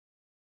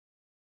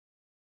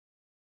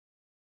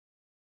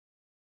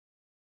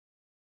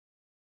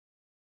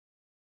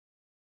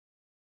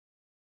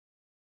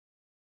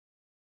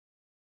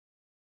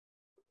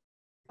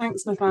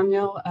Thanks,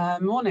 Nathaniel.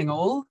 Morning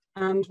all,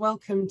 and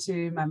welcome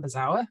to Members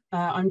Hour.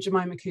 I'm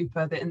Jemima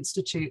Cooper, the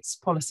Institute's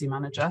Policy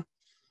Manager.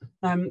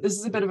 This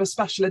is a bit of a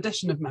special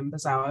edition of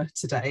Members Hour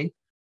today.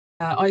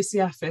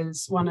 ICF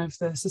is one of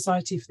the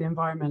Society for the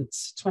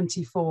Environment's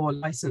 24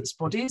 licensed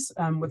bodies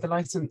with a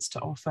license to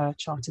offer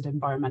Chartered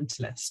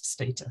Environmentalist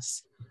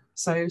status.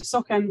 So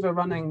CEnv are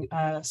running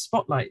a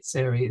spotlight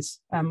series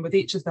with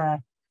each of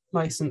their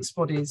licensed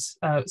bodies,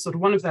 sort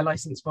of one of their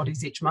licensed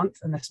bodies each month,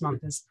 and this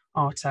month is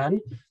our turn.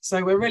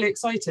 So we're really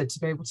excited to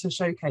be able to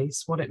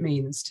showcase what it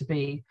means to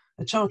be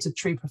a chartered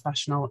tree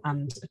professional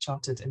and a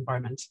chartered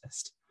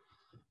environmentalist.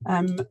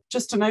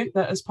 Just to note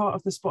that as part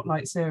of the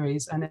spotlight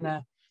series and in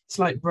a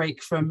slight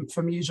break from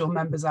usual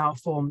Members Hour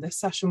form, this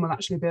session will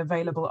actually be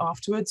available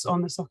afterwards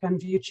on the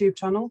CEnv YouTube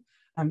channel.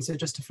 So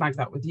just to flag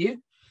that with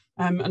you.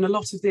 And a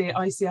lot of the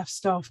ICF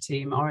staff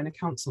team are in a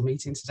council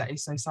meeting today,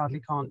 so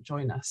sadly can't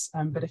join us.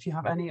 But if you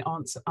have any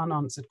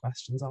unanswered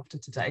questions after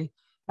today,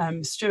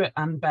 Stuart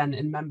and Ben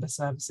in Member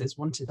Services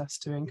wanted us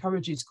to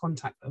encourage you to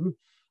contact them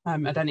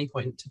at any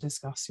point to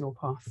discuss your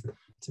path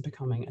to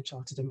becoming a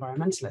Chartered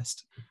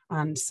Environmentalist.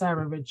 And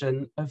Sarah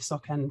Ridgen of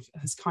CEnv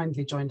has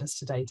kindly joined us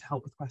today to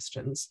help with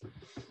questions.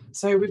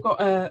 So we've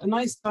got a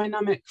nice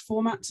dynamic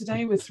format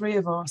today with 3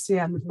 of our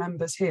CEnv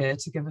members here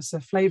to give us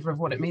a flavour of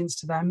what it means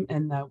to them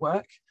in their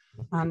work.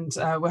 And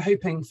we're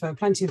hoping for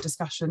plenty of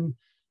discussion,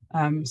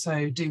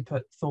 so do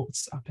put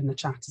thoughts up in the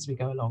chat as we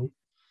go along.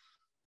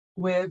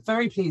 We're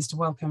very pleased to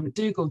welcome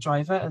Dougal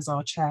Driver as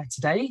our chair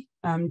today.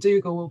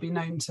 Dougal will be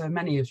known to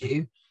many of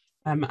you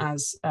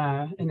as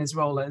in his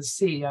role as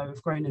CEO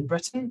of Grown in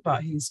Britain,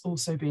 but he's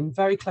also been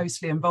very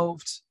closely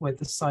involved with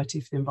the Society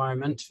for the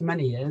Environment for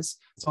many years.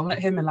 So I'll let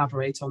him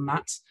elaborate on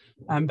that.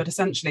 But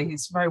essentially,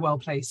 he's very well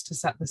placed to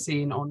set the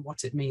scene on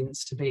what it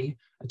means to be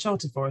a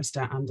chartered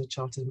forester and a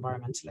chartered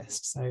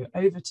environmentalist. So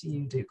over to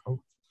you,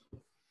 Dougal.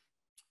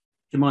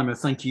 Jemima,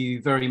 thank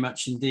you very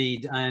much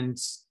indeed. And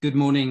good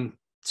morning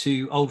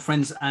to old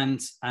friends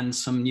and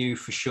some new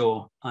for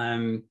sure.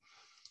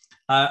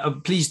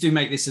 Please do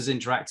make this as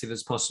interactive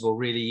as possible.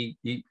 Really,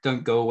 you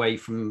don't go away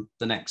from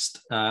the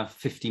next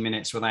 50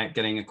 minutes without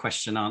getting a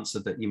question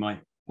answered that you might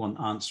want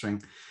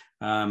answering.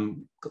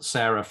 Got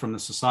Sarah from the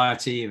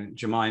Society,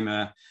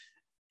 Jemima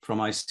from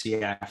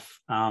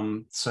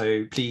ICF.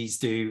 So please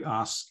do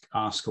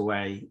ask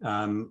away.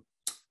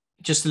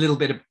 Just a little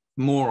bit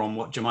more on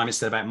what Jemima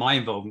said about my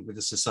involvement with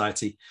the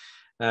Society.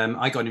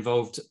 I got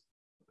involved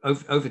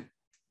over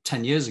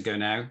 10 years ago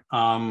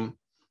now,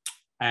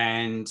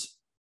 and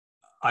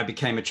I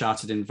became a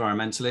chartered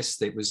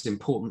environmentalist. It was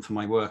important for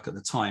my work at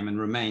the time and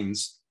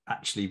remains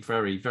actually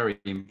very, very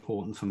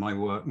important for my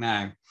work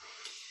now.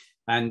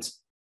 And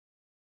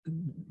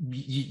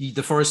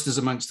the foresters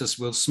amongst us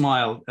will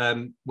smile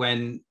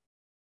when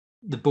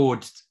the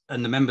board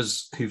and the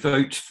members who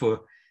vote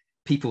for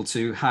people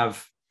to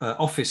have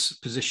office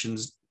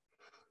positions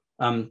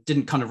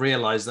didn't kind of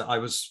realize that I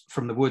was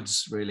from the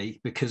woods, really,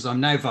 because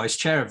I'm now vice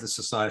chair of the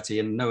Society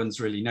and no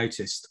one's really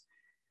noticed.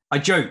 I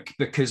joke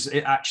because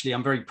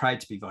I'm very proud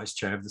to be vice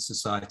chair of the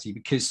Society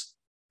because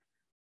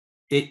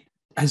it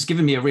has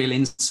given me a real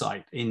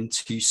insight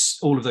into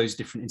all of those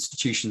different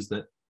institutions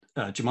that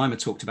Jemima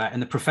talked about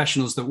and the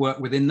professionals that work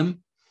within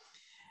them.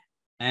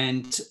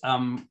 And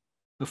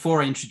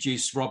before I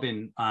introduce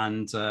Robin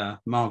and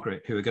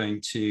Margaret, who are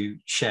going to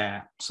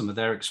share some of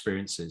their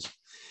experiences,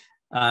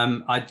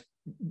 I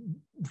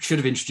should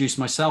have introduced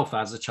myself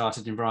as a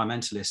chartered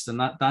environmentalist, and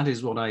that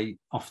is what I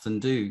often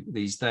do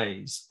these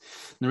days.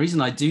 And the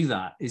reason I do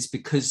that is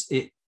because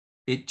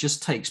it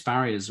just takes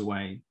barriers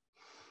away.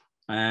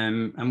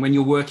 And when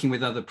you're working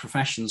with other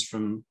professions,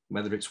 from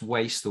whether it's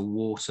waste or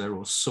water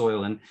or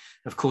soil, and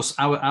of course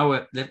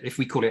our if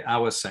we call it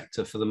our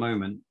sector for the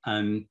moment,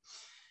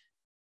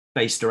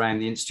 based around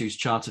the Institute's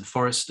Chartered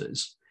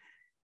Foresters,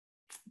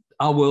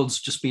 our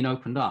world's just been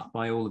opened up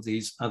by all of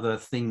these other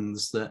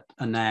things that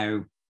are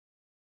now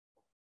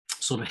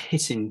sort of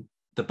hitting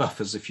the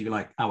buffers, if you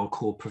like, our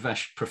core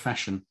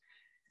profession.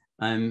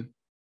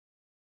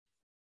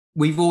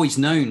 We've always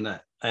known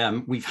that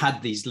we've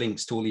had these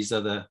links to all these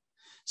other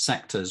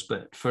sectors,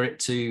 but for it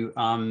to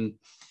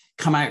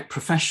come out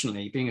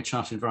professionally, being a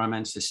chartered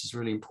environmentalist is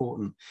really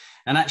important.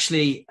 And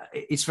actually,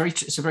 it's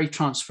a very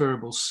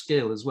transferable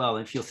skill as well.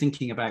 If you're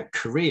thinking about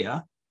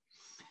career,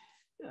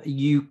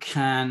 you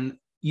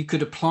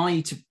could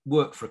apply to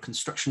work for a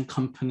construction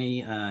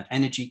company,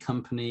 energy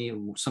company,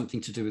 or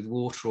something to do with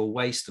water or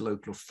waste, a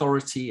local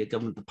authority, a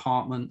government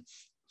department,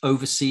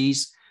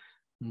 overseas.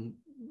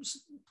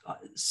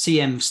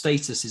 CEnv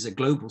status is a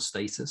global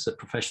status, a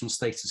professional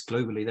status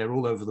globally. They're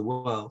all over the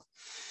world.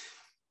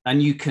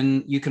 And you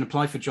can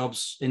apply for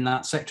jobs in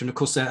that sector. And of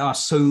course, there are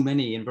so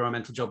many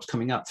environmental jobs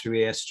coming up through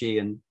ESG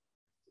and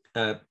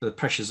the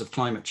pressures of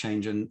climate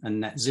change and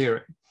net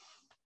zero,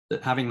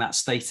 that having that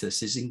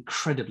status is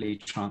incredibly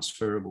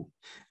transferable.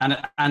 And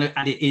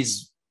it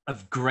is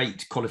of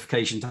great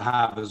qualification to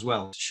have as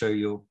well, to show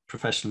your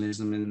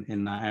professionalism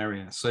in that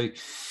area. So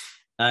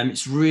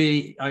it's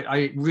really,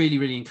 I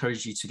really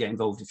encourage you to get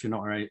involved if you're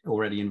not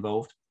already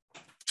involved.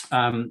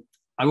 I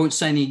won't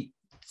say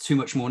too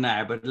much more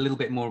now, but a little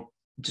bit more,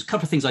 just a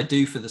couple of things I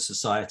do for the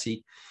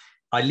Society.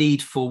 I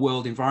lead for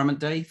World Environment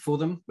Day for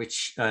them,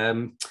 which,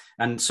 and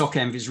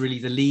CEnv is really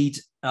the lead,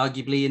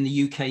 arguably, in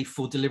the UK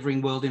for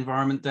delivering World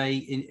Environment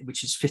Day,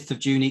 which is 5th of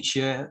June each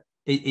year,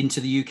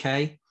 into the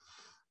UK.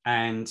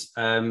 And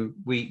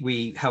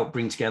we help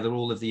bring together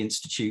all of the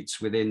institutes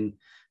within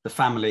the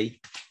family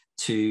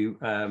to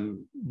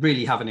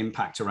really have an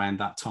impact around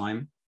that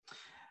time.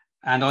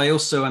 And I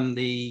also am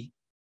the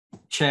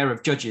chair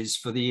of judges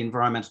for the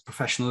Environmental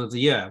Professional of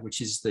the Year,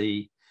 which is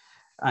the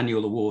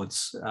annual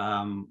awards.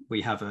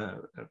 We have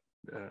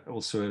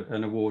also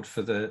an award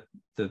for the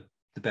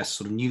best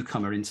sort of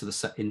newcomer into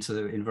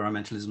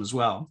environmentalism as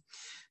well.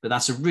 But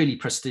that's a really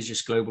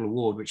prestigious global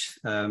award, which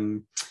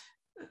I'm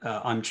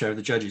chair of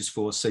the judges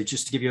for. So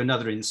just to give you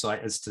another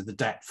insight as to the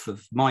depth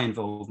of my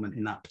involvement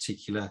in that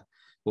particular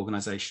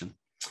organisation.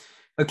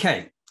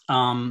 Okay,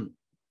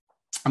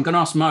 I'm going to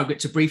ask Margaret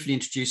to briefly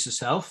introduce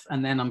herself,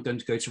 and then I'm going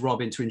to go to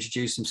Robin to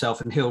introduce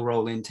himself, and he'll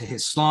roll into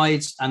his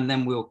slides, and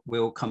then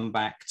we'll come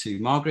back to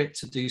Margaret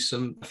to do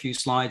a few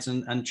slides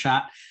and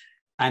chat,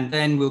 and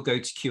then we'll go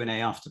to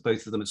Q&A after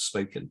both of them have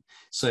spoken.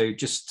 So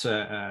just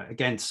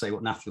again, to say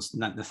what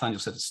Nathaniel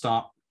said at the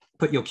start,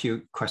 put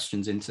your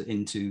questions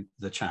into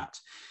the chat.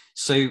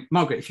 So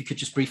Margaret, if you could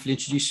just briefly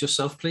introduce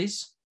yourself,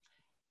 please.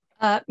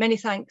 Many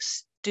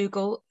thanks,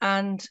 Dougal,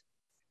 and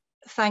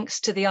thanks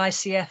to the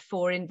ICF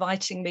for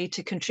inviting me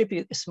to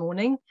contribute this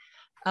morning.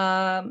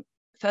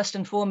 First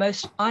and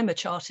foremost, I'm a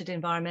chartered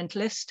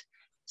environmentalist,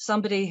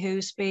 somebody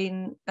who's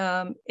been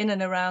in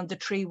and around the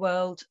tree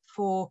world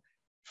for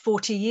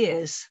 40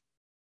 years.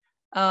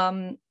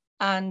 And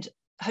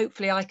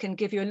hopefully I can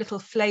give you a little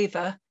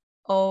flavour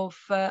of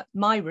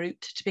my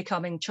route to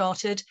becoming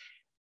chartered,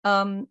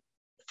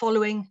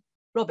 following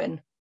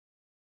Robin.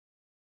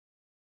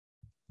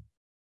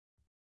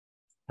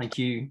 Thank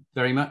you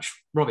very much.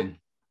 Robin.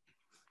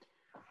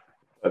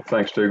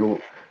 Thanks, Dougal.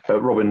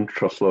 Robin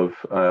Truslove.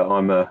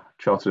 I'm a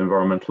chartered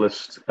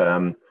environmentalist.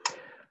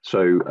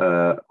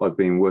 I've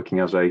been working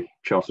as a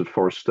chartered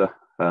forester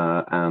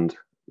and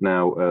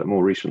now,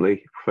 more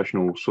recently,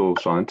 professional soil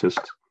scientist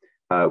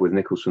with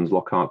Nicholson's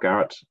Lockhart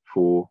Garrett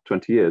for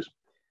 20 years.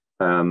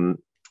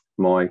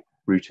 My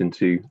route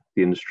into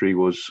the industry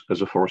was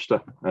as a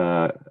forester,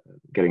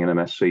 getting an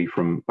MSc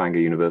from Bangor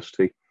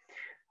University,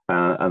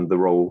 and the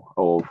role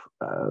of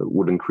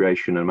woodland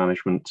creation and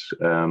management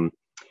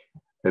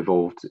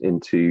evolved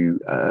into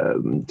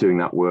doing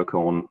that work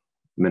on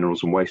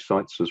minerals and waste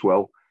sites as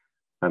well.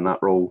 And that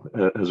role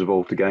has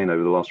evolved again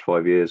over the last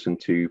 5 years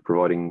into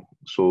providing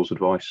soils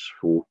advice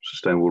for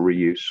sustainable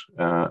reuse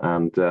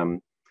and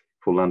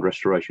for land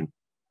restoration.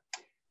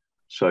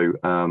 So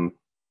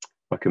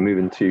I can move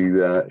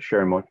into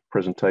sharing my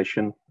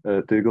presentation,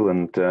 Dougal,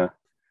 and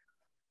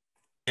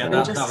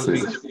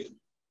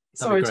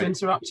sorry to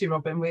interrupt you,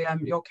 Robin.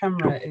 Your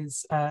camera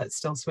is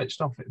still switched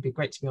off. It would be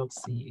great to be able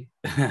to see you.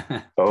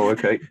 Oh,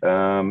 okay.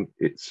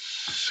 It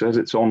says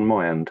it's on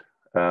my end.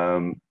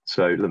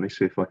 So let me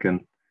see if I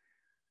can.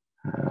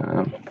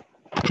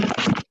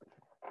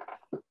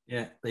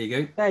 Yeah, there you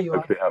go. There you are.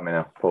 Hopefully you have me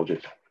now.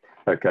 Apologies.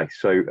 Okay,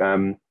 so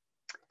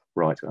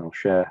right, I'll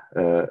share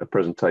a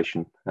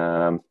presentation.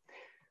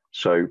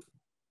 So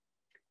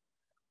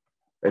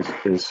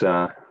is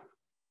that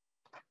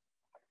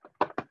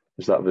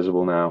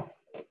visible now?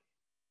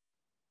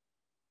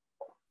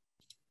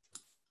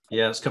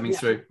 Yeah, it's coming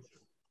through.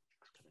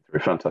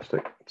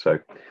 Fantastic. So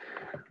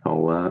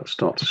I'll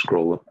start to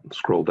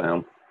scroll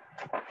down.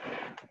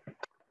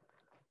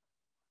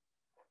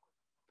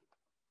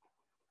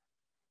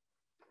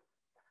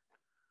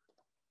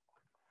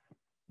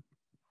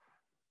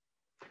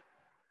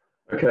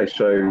 Okay,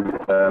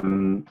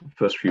 so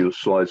first few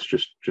slides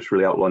just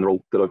really outline the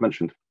role that I've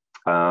mentioned.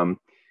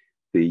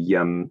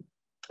 The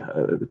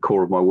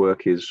core of my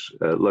work is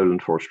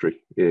lowland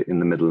forestry in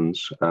the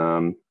Midlands,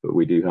 but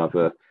we do have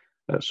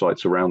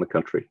sites around the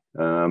country.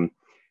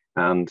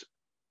 And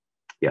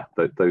yeah,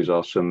 those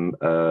are some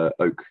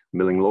oak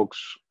milling logs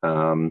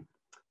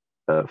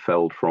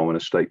felled from an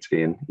estate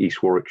in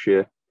East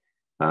Warwickshire,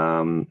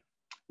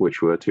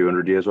 which were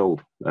 200 years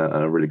old,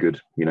 a really good,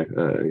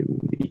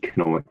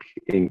 economic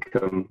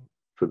income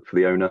for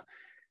the owner,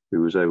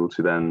 who was able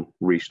to then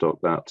restock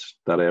that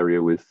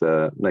area with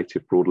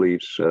native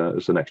broadleaves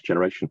as the next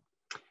generation.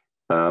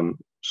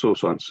 Soil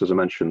science, as I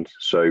mentioned.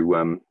 So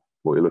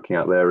what you're looking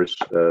at there is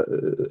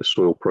a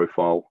soil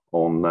profile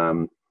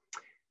on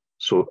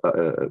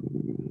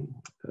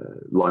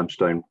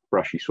limestone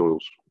brashy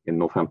soils in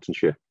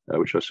Northamptonshire,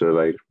 which I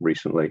surveyed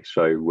recently.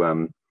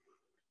 So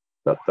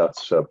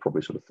that's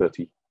probably sort of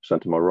 30%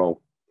 of my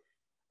role.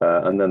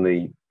 And then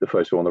the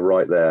photo on the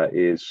right there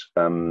is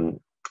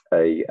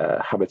a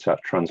habitat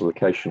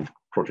translocation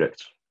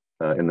project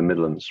in the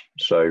Midlands.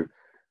 So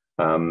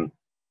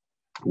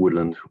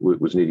woodland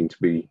was needing to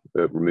be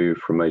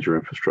removed from major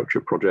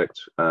infrastructure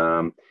projects,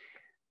 and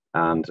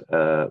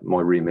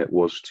my remit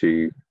was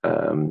to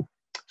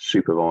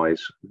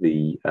supervise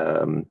the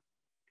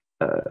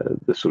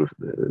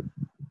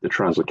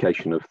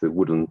translocation of the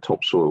woodland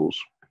topsoils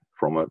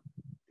from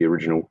the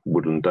original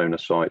woodland donor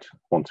site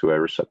onto a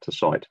receptor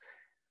site,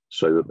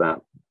 so that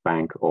that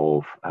bank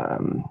of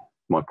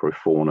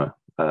microfauna,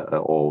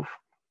 of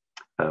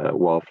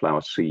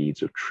wildflower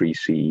seeds, of tree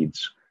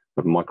seeds,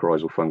 of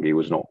mycorrhizal fungi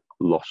was not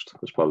lost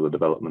as part of the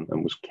development,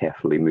 and was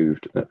carefully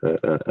moved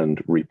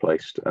and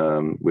replaced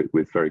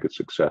with very good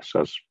success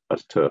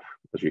as turf,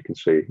 as you can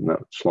see in that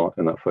slide,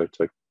 in that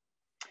photo.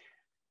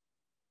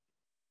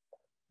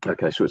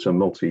 Okay, so it's a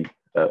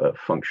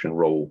multi-function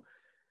role,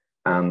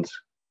 and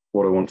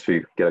what I want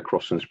to get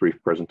across in this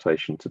brief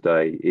presentation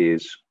today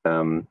is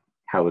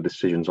how the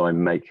decisions I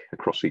make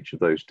across each of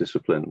those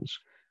disciplines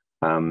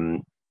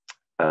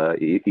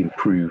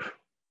improve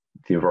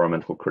the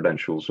environmental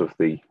credentials of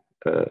the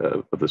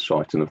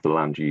site and of the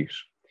land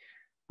use,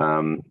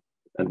 and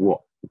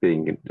what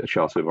being a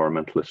chartered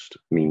environmentalist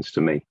means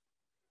to me.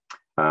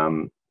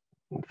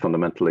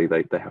 Fundamentally,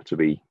 they have to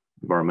be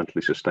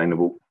environmentally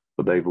sustainable,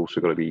 but they've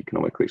also got to be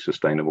economically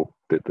sustainable.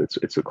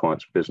 It's a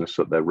client's business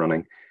that they're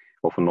running,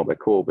 often not their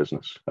core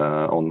business,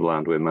 on the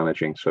land we're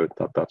managing, so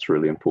that's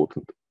really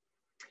important.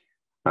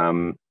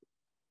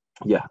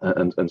 Yeah,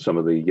 and some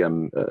of the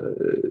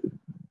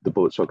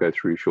bullets I'll go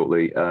through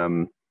shortly.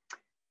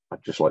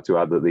 I'd just like to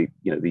add that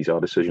these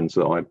are decisions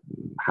that I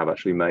have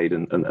actually made,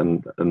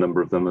 and a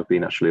number of them have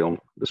been actually on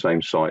the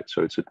same site.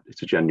 So it's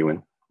a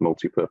genuine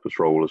multi-purpose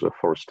role as a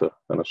forester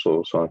and a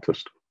soil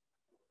scientist.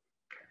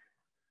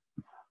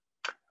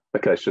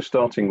 Okay, so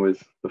starting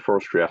with the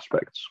forestry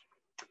aspects,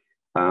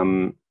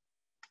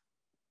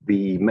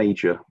 the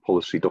major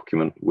policy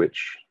document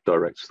which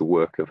directs the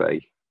work of a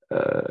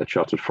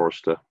chartered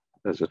forester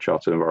as a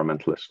chartered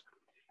environmentalist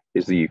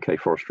is the UK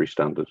Forestry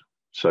Standard.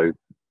 So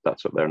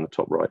that's up there in the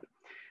top right.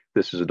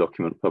 This is a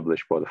document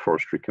published by the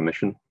Forestry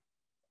Commission.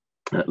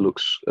 It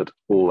looks at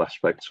all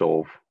aspects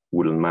of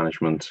woodland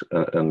management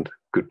and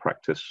good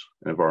practice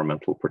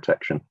environmental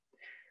protection.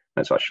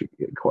 It's actually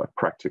quite a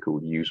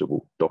practical,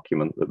 usable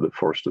document that the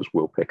foresters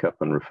will pick up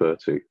and refer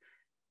to.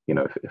 You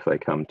know, if they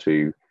come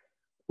to,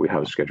 we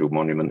have a scheduled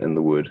monument in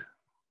the wood,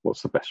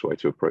 what's the best way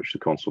to approach the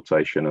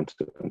consultation and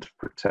to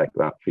protect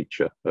that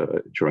feature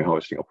during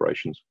harvesting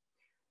operations.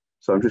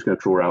 So I'm just going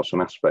to draw out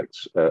some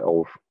aspects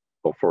of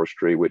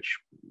forestry, which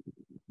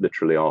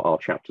literally are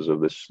chapters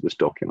of this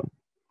document.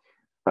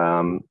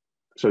 So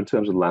in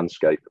terms of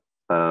landscape,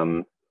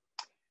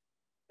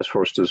 as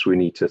foresters, we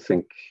need to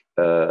think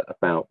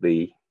about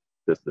the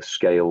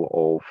scale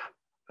of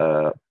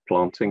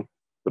planting,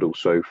 but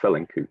also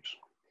felling coops.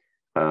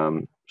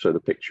 So the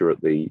picture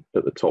at the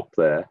top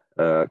there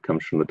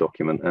comes from the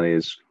document and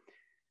is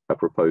a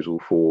proposal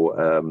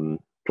for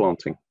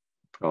planting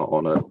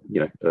on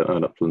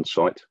an upland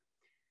site,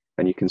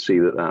 and you can see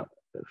that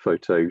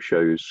photo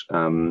shows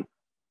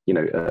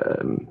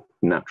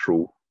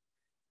natural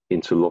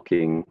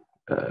interlocking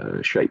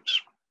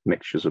shapes,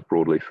 mixtures of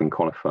broadleaf and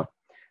conifer.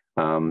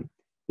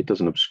 It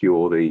doesn't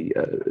obscure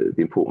the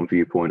important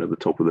viewpoint at the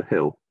top of the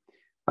hill.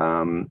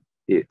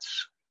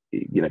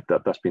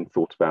 That's been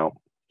thought about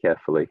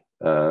carefully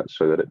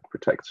so that it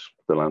protects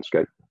the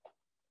landscape.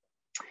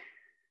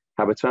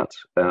 Habitat,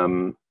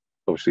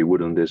 obviously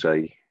woodland is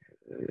a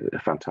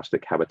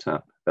fantastic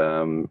habitat,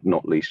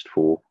 not least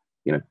for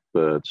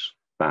birds,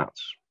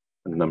 bats,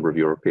 and a number of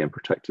European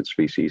protected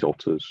species,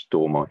 otters,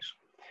 dormice.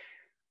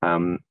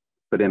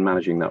 But in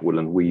managing that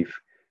woodland, we've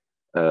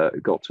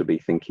got to be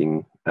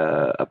thinking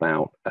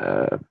about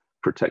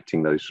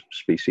protecting those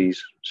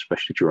species,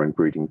 especially during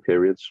breeding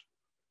periods.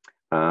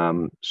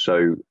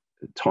 So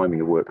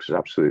timing of works is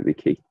absolutely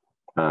key.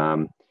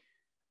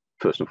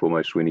 First and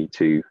foremost, we need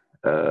to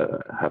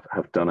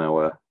have done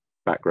our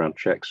background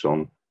checks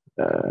on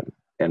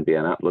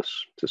NBN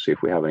Atlas to see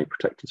if we have any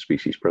protected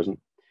species present.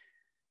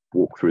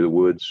 Walk through the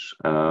woods,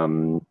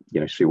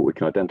 see what we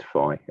can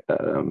identify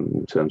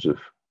in terms of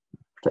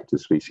protected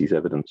species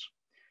evidence.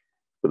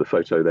 But the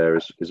photo there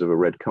is of a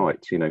red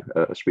kite,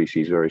 a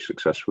species very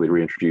successfully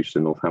reintroduced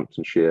in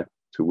Northamptonshire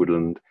to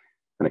woodland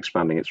and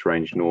expanding its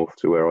range north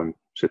to where I'm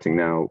sitting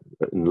now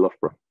in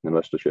Loughborough in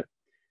Leicestershire.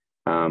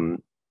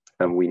 And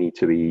we need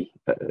to be,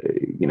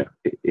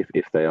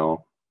 if they are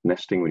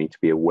nesting, we need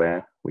to be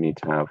aware. We need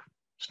to have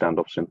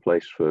standoffs in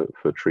place for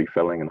tree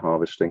felling and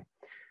harvesting.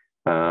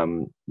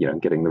 And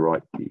getting the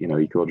right,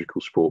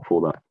 ecological support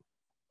for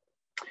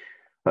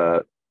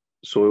that.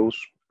 Soils.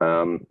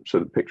 So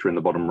the picture in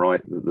the bottom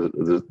right,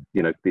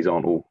 these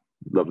aren't all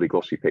lovely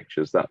glossy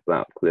pictures.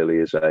 That clearly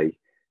is a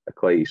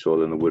clayey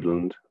soil in the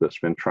woodland that's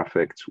been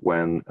trafficked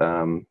when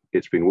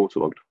it's been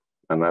waterlogged,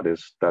 and that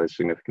is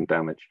significant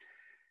damage.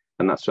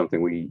 And that's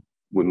something we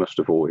must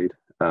avoid.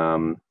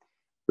 The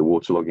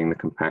waterlogging, the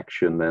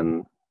compaction,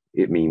 then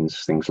it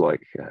means things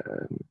like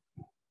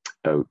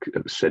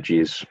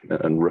sedges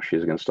and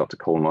rushes are going to start to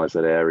colonize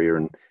that area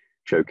and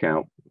choke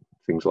out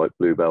things like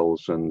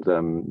bluebells and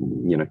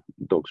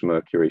dog's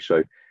mercury.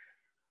 So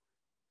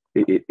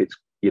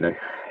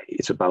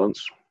it's a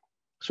balance.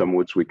 Some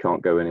woods we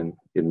can't go in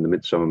the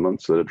midsummer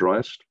months that are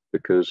driest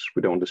because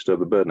we don't want to disturb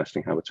the bird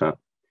nesting habitat.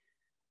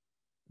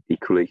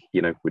 Equally,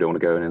 we don't want to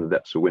go in the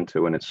depths of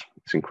winter when it's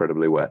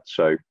incredibly wet.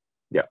 So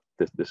yeah,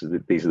 these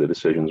are the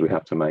decisions we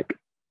have to make.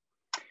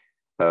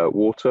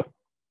 water.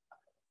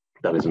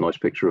 That is a nice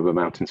picture of a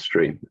mountain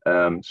stream.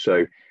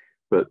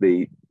 But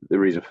the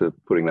reason for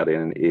putting that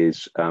in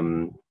is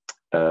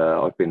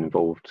I've been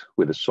involved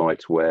with a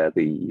site where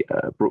the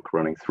brook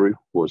running through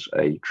was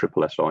a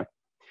triple SI,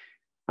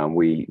 and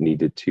we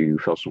needed to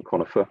fell some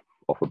conifer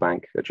off a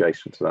bank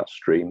adjacent to that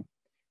stream.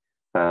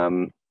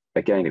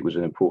 Again, it was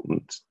an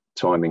important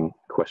timing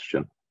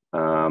question.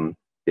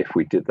 If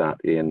we did that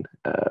in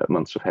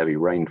months of heavy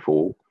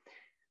rainfall,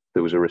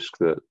 there was a risk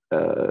that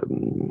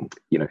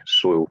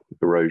soil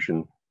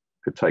erosion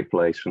could take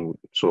place and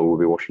soil will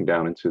be washing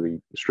down into the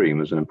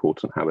stream as an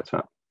important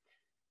habitat.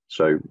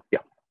 So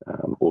yeah,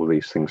 all of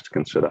these things to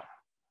consider.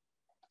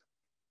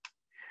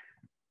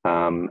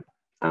 And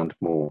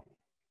more,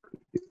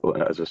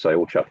 as I say,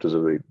 all chapters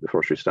of the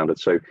forestry standard.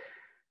 So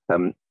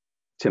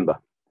timber,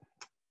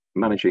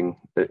 managing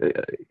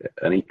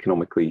an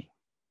economically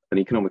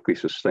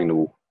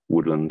sustainable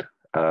woodland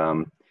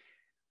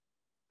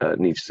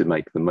needs to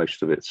make the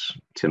most of its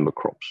timber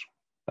crops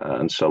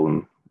and sell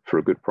them for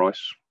a good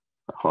price,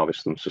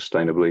 harvest them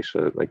sustainably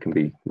so that they can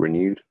be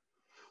renewed.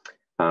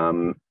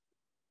 This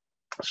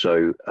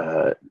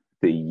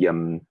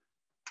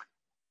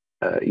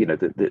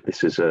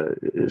is a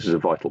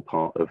vital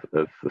part of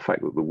the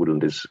fact that the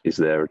woodland is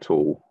there at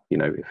all.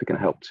 If it can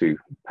help to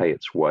pay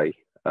its way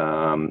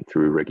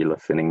through regular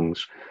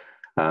thinnings,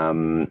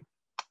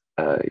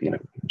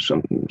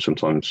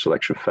 sometimes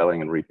selection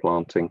felling and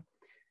replanting,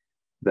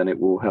 then it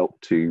will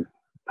help to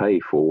pay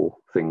for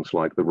things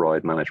like the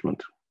ride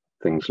management,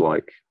 things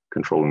like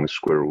controlling the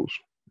squirrels,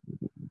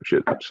 which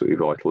are absolutely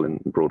vital in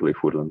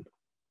broadleaf woodland.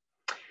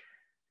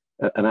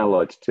 An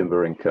allied to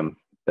timber income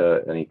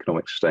and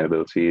economic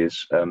sustainability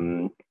is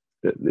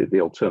the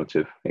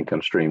alternative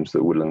income streams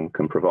that woodland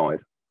can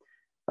provide.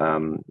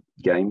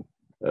 Game,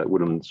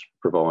 woodlands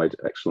provide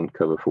excellent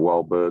cover for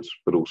wild birds,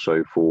 but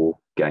also for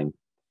game.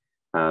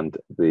 And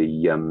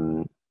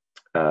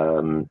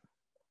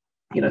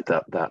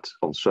that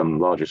on some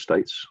large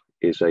estates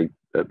is a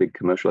big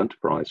commercial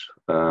enterprise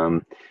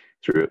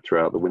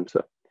throughout the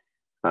winter.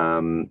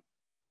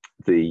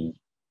 The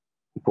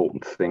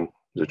important thing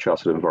as a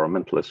chartered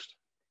environmentalist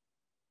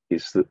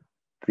is that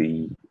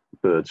the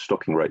bird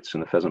stocking rates in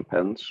the pheasant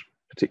pens,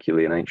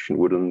 particularly in ancient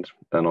woodland,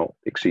 are not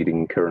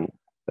exceeding current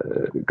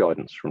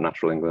guidance from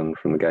Natural England,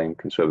 from the Game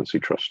Conservancy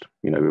Trust.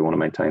 We want to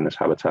maintain this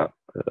habitat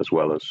as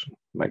well as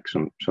make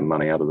some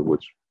money out of the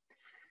woods.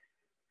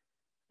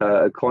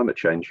 Climate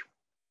change,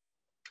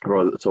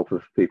 right at the top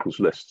of people's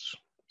lists.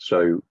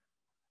 So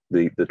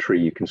the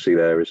tree you can see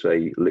there is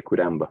a liquid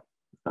amber.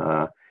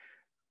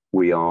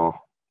 We are,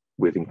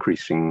 with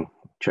increasing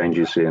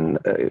changes in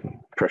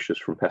pressures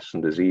from pests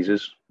and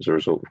diseases as a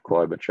result of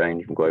climate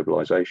change and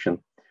globalization,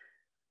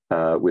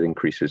 with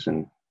increases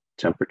in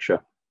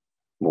temperature,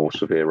 more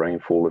severe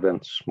rainfall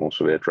events, more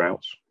severe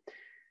droughts,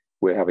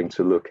 we're having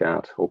to look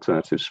at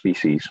alternative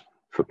species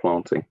for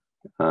planting,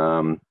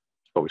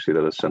 obviously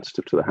that are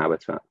sensitive to the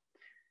habitat.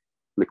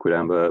 Liquid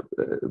amber,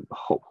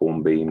 hop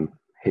hornbeam,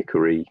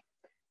 hickory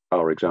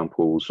are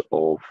examples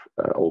of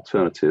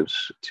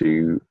alternatives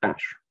to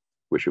ash,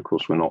 which of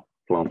course we're not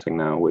planting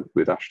now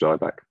with ash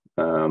dieback,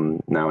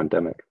 now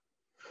endemic.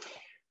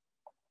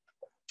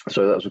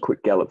 So that was a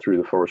quick gallop through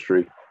the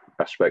forestry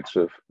aspects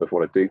of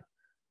what I do.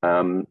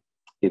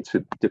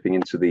 Dipping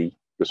into the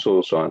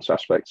soil science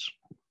aspects.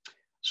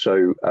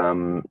 So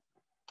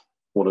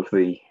one of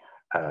the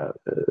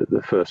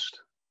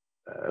first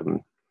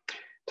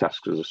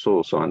tasks as a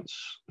soil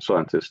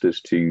scientist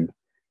is to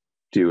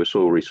do a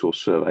soil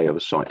resource survey of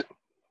a site.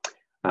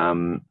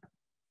 The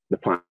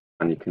plan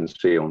you can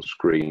see on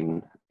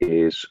screen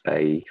is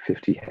a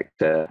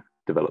 50-hectare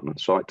development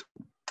site,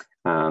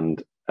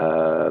 and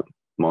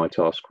my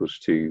task was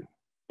to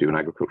do an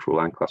agricultural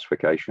land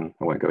classification.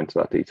 I won't go into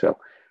that detail,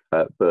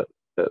 but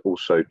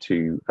also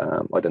to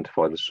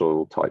identify the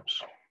soil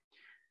types.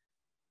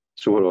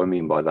 So what do I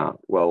mean by that?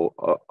 Well,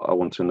 I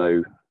want to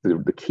know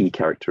the key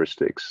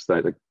characteristics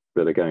that are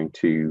going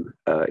to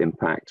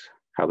impact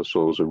how the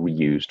soils are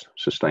reused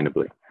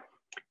sustainably.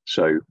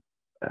 So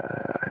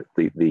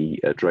the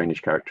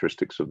drainage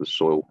characteristics of the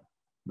soil,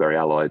 very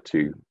allied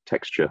to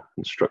texture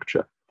and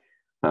structure.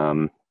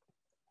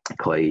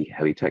 Clay,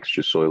 heavy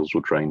texture soils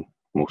will drain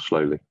more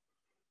slowly.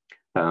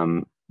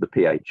 The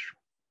pH,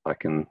 I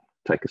can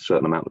take a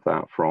certain amount of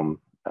that from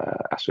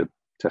acid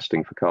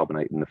testing for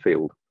carbonate in the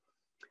field,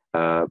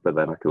 but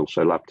then I could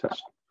also lab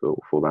test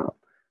for that.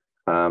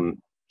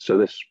 So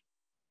this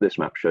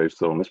map shows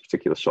that on this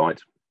particular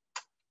site,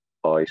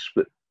 I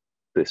split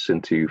this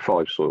into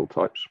 5 soil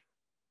types.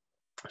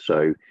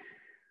 So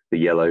the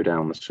yellow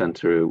down the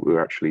center,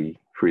 we're actually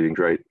freely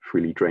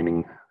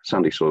draining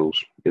sandy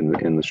soils in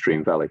the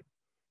stream valley.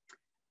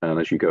 And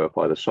as you go up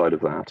either side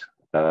of that,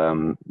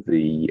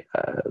 the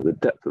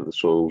depth of the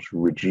soils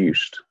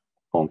reduced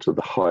onto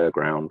the higher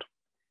ground.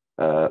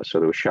 So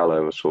there were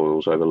shallower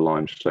soils over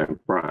limestone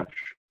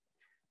brash.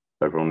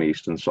 Over on the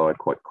eastern side,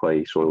 quite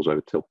clay soils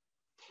over till.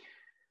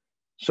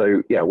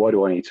 So yeah, why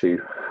do I need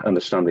to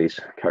understand these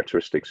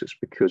characteristics? It's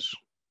because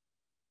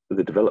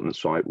the development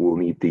site will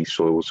need these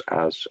soils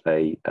as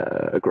a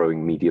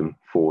growing medium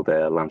for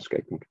their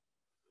landscaping.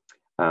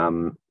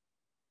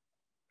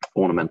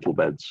 Ornamental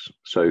beds.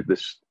 So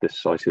this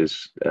site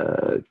is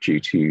due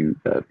to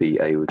be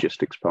a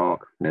logistics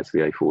park near to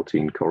the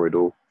A14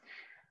 corridor.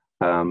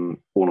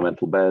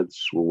 Ornamental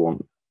beds will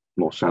want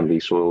more sandy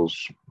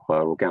soils,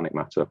 higher organic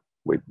matter.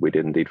 We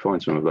did indeed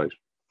find some of those.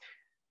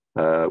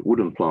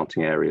 Woodland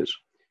planting areas.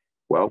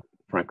 Well,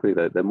 frankly,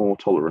 they're more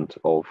tolerant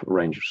of a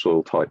range of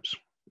soil types.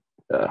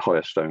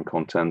 Higher stone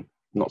content,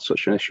 not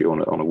such an issue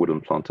on a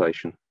woodland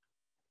plantation.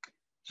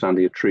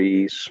 Standard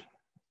trees.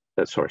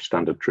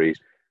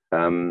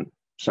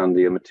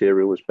 Sandier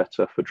material is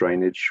better for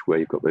drainage, where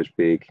you've got those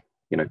big,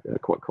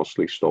 quite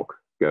costly stock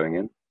going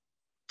in.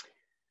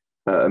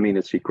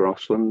 Amenity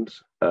grassland.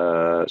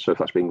 So if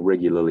that's being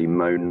regularly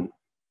mown,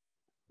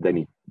 they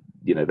need,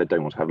 they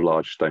don't want to have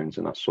large stones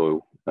in that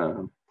soil.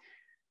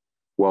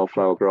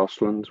 Wildflower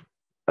grassland.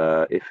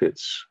 If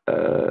it's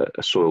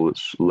a soil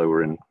that's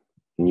lower in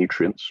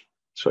nutrients,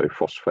 so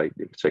phosphate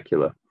in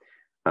particular,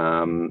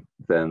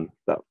 then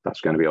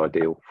that's going to be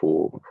ideal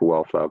for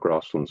wildflower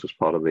grasslands as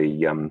part of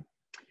the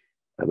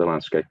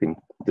landscaping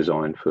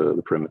design for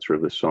the perimeter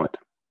of this site.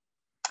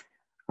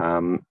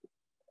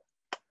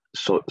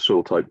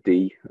 Soil type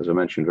D, as I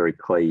mentioned, very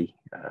clay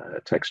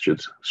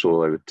textured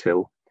soil over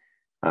till.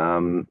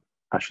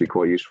 Actually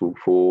quite useful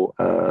for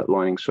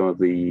lining some of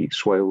the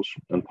swales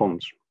and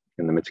ponds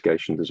in the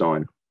mitigation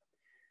design.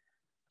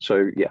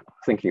 So yeah,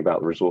 thinking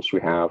about the resource we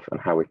have and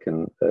how we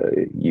can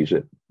use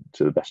it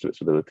to the best of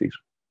its abilities.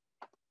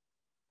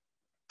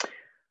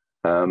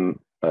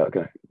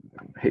 Okay,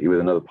 hit you with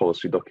another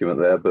policy document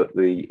there, but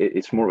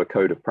it's more of a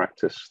code of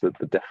practice, the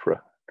DEFRA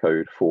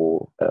code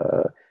for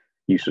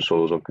use of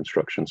soils on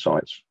construction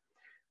sites.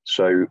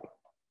 So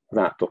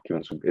that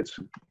document, it's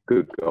a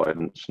good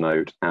guidance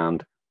note,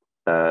 and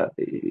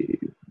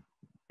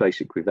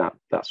basically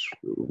that's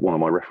one of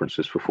my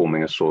references for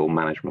forming a soil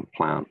management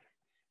plan.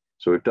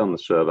 So we've done the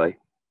survey.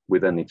 We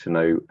then need to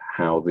know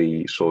how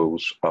the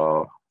soils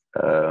are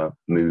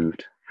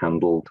moved,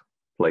 handled,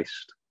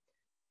 placed,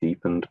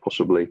 deepened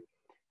possibly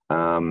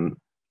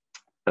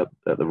at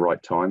the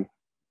right time,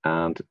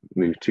 and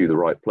moved to the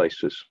right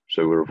places.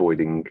 So we're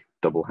avoiding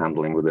double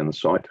handling within the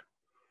site.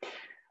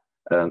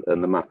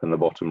 And the map in the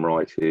bottom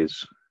right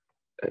is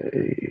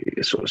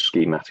a sort of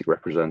schematic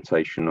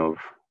representation of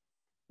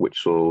which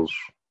soils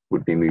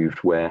would be moved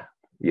where,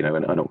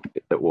 and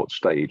at what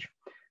stage.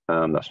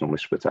 That's normally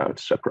split out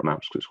into separate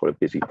maps because it's quite a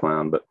busy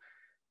plan. But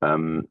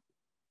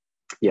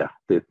yeah,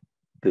 the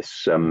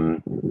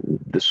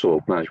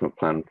soil management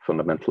plan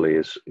fundamentally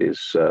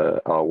is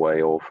our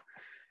way of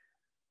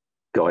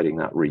guiding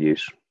that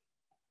reuse.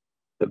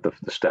 The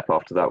step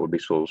after that would be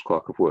soils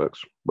clerk of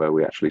works, where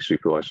we actually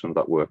supervise some of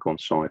that work on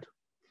site.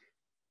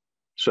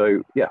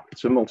 So yeah,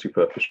 it's a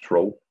multi-purpose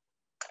role.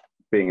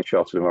 Being a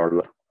chartered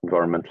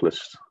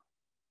environmentalist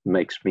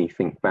makes me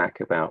think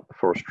back about the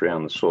forestry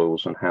and the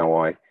soils and how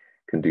I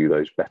can do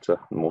those better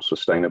and more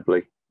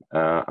sustainably.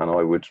 And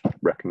I would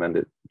recommend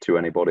it to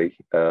anybody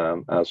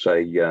as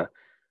a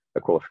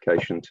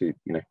qualification to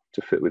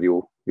fit with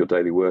your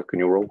daily work and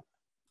your role.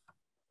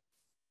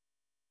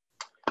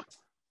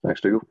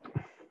 Thanks, Dougal.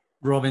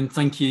 Robin,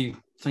 thank you.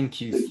 Some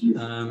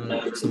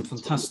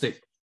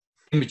fantastic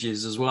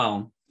images as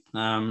well.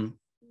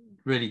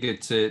 Really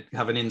good to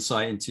have an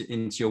insight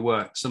into your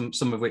work.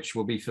 Some of which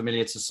will be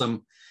familiar to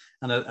some,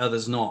 and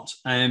others not.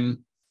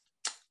 I'm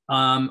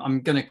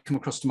going to come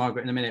across to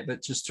Margaret in a minute,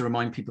 but just to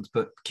remind people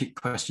to keep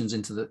questions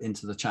into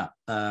the chat.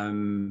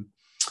 So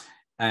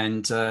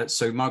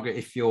Margaret,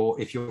 if you're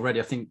ready,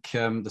 I think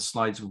the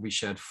slides will be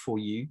shared for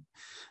you.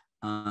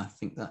 I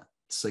think that's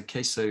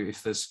okay. So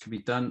if this could be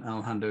done,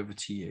 I'll hand over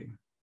to you.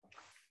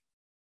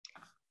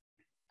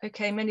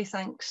 Okay, many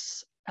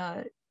thanks,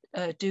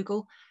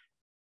 Dougal.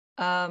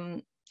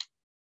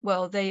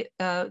 Well, there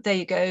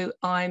you go.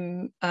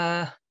 I'm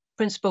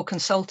principal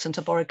consultant,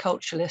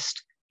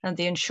 arboriculturalist, and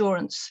the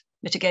insurance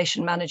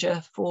mitigation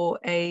manager for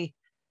an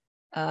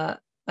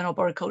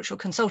arboricultural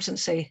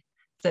consultancy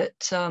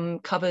that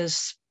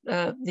covers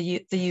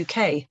the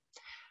UK.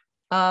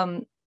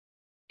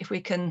 If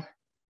we can,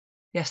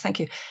 yes, thank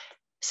you.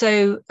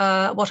 So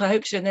what I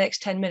hope to do in the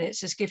next 10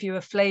 minutes is give you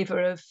a flavour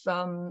of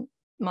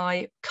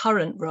my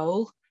current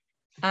role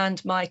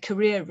and my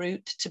career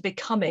route to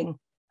becoming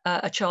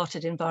a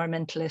chartered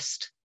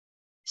environmentalist.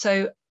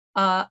 So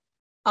I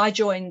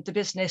joined the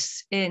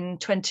business in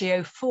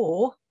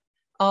 2004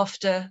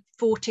 after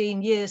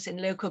 14 years in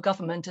local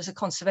government as a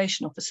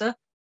conservation officer,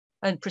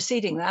 and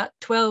preceding that,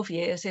 12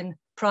 years in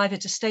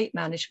private estate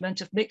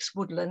management of mixed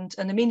woodland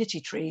and amenity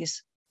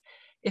trees.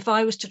 If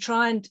I was to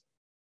try and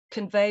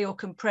convey or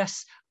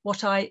compress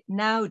what I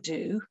now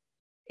do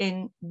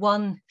in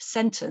one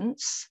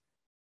sentence,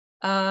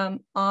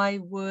 I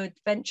would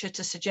venture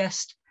to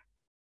suggest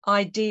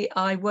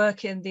I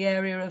work in the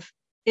area of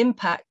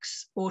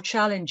impacts or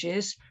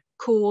challenges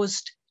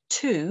caused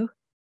to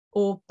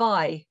or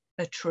by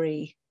a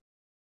tree.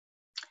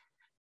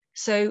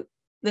 So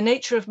the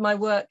nature of my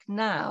work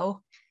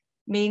now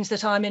means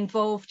that I'm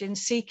involved in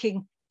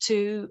seeking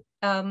to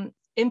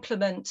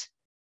implement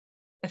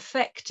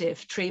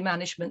effective tree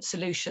management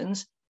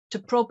solutions to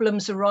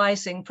problems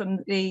arising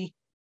from the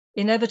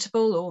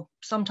inevitable, or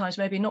sometimes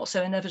maybe not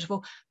so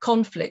inevitable,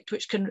 conflict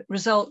which can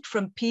result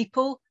from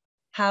people,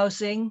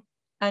 housing,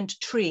 and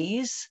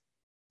trees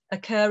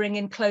occurring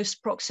in close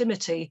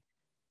proximity,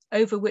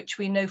 over which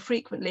we know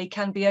frequently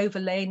can be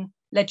overlain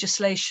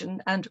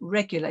legislation and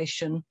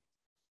regulation.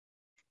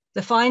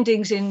 The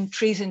findings in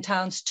Trees in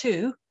Towns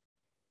 2,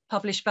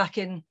 published back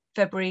in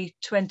February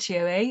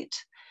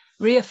 2008,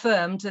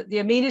 reaffirmed that the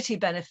amenity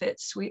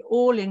benefits we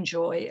all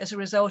enjoy as a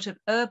result of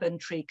urban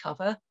tree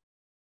cover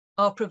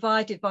are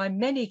provided by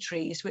many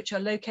trees which are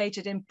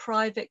located in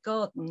private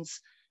gardens,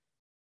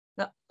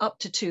 up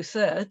to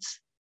 2/3.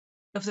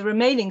 Of the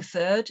remaining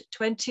third,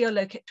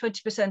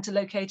 20% are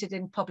located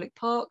in public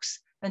parks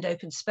and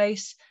open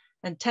space,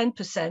 and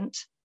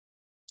 10%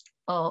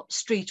 are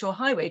street or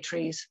highway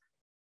trees.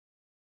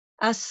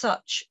 As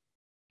such,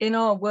 in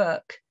our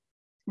work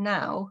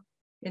now,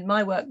 in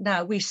my work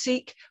now, we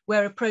seek,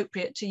 where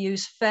appropriate, to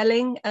use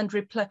felling and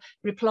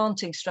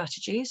replanting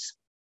strategies,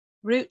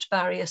 root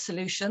barrier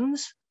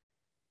solutions,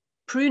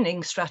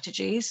 pruning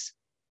strategies,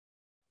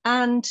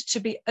 and to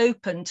be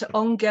open to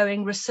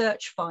ongoing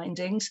research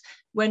findings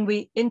when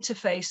we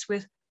interface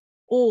with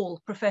all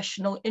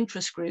professional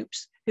interest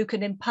groups who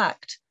can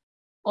impact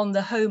on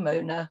the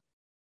homeowner.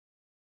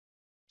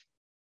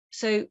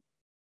 So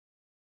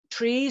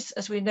trees,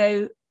 as we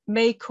know,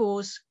 may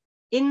cause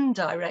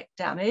indirect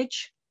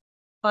damage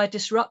by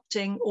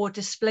disrupting or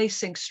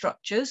displacing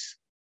structures,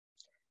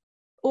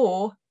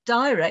 or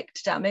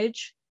direct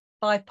damage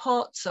by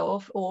parts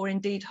of, or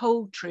indeed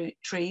whole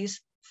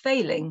trees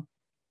failing.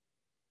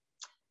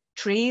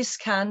 Trees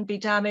can be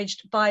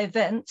damaged by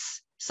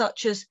events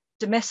such as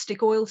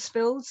domestic oil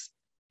spills,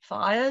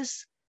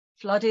 fires,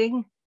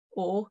 flooding,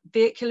 or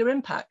vehicular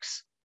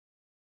impacts.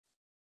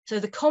 So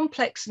the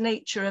complex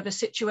nature of a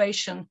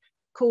situation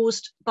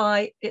caused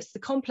by, it's the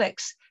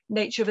complex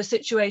nature of a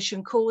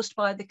situation caused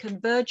by the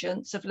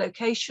convergence of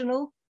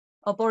locational,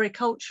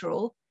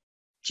 arboricultural,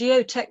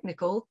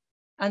 geotechnical,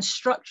 and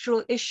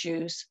structural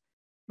issues,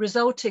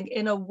 resulting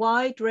in a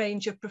wide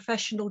range of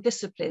professional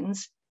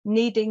disciplines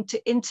needing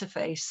to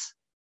interface.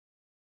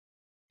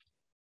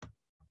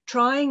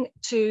 Trying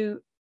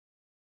to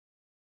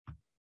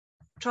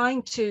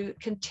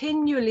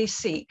continually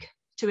seek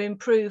to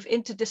improve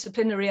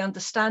interdisciplinary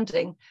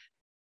understanding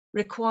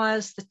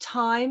requires the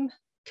time,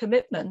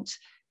 commitment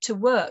to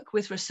work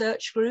with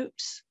research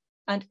groups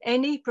and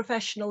any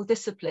professional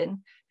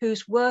discipline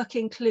whose work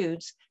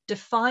includes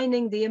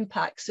defining the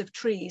impacts of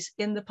trees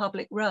in the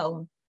public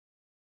realm.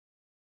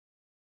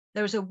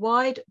 There is a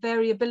wide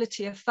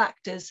variability of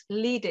factors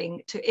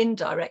leading to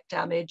indirect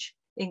damage,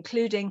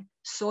 including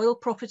soil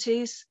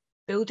properties,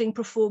 building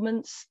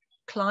performance,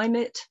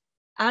 climate,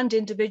 and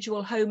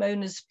individual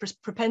homeowners'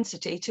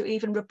 propensity to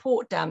even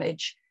report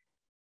damage.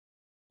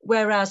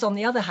 Whereas on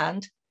the other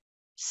hand,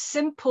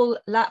 simple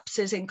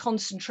lapses in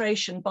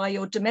concentration by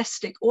your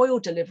domestic oil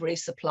delivery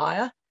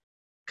supplier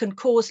can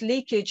cause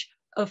leakage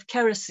of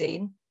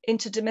kerosene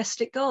into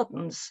domestic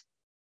gardens.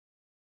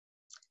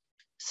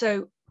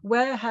 So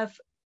where have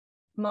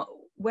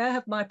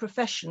my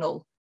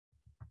professional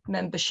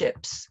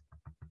memberships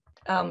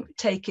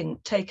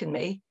taken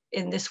me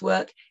in this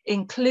work,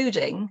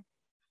 including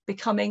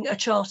becoming a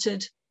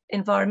chartered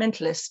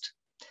environmentalist?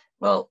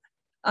 Well,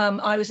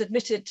 I was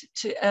admitted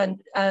to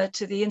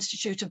the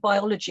Institute of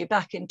Biology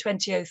back in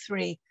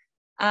 2003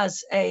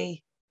 as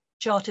a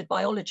chartered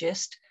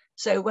biologist.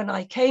 So when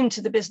I came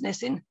to the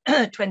business in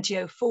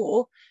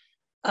 2004,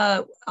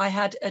 I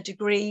had a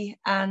degree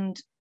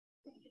and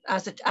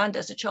as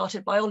a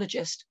chartered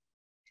biologist.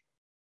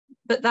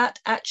 But that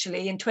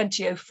actually in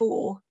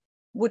 2004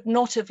 would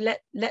not have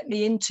let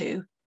me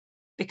into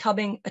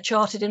becoming a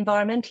chartered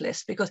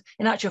environmentalist, because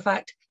in actual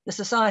fact, the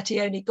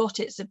society only got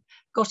its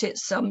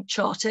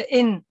charter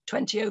in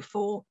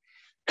 2004.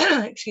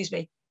 Excuse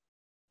me.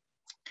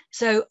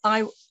 So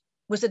I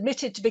was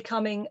admitted to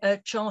becoming a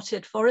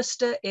chartered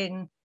forester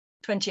in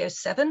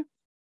 2007,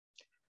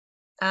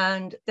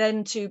 and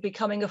then to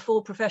becoming a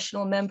full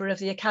professional member of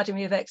the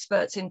Academy of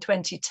Experts in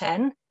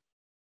 2010,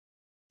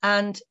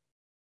 and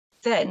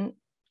then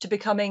to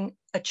becoming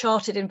a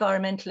chartered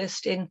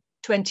environmentalist in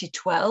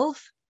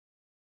 2012.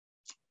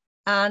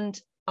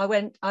 And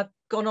I've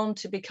gone on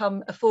to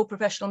become a full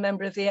professional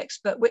member of the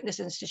Expert Witness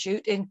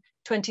Institute in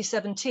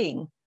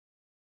 2017.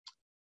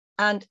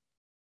 And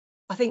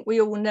I think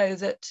we all know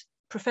that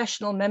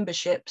professional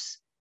memberships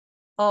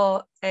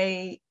are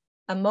a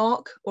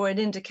mark or an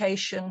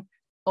indication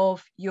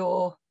of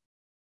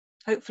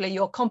hopefully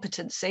your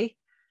competency,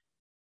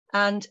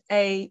 and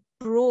a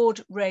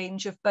broad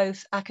range of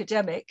both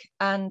academic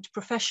and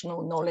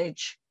professional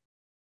knowledge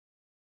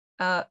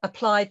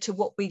applied to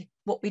what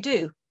we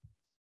do.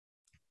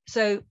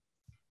 So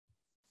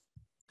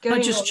can I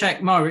just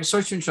check, Margaret,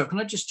 sorry to interrupt, can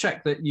I just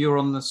check that you're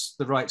on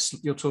the right,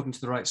 you're talking to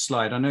the right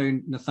slide? I know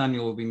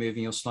Nathaniel will be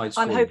moving your slides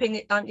forward.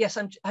 Yes,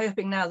 I'm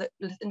hoping now that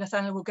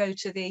Nathaniel will go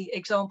to the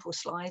example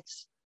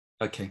slides.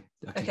 Okay,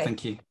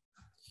 thank you.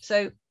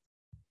 So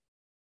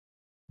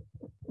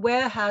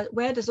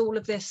where does all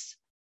of this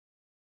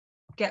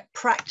get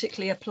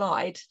practically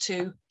applied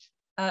to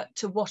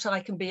what I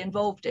can be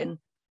involved in?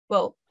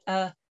 Well,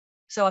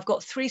 so I've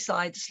got three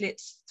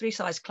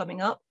sides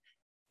coming up.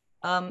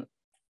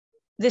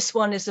 This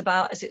one is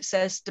about, as it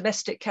says,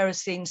 domestic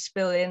kerosene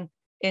spill in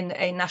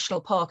a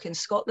national park in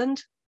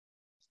Scotland,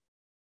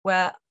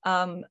 where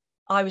I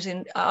was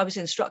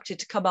instructed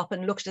to come up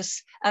and look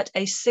at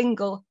a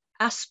single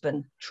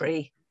aspen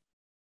tree,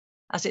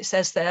 as it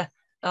says there,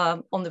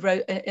 on the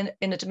road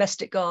in a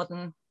domestic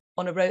garden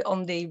on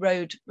the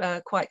road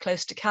quite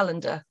close to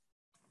Callander.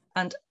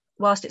 And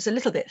whilst it's a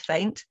little bit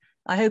faint,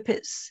 I hope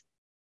it's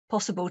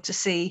possible to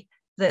see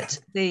that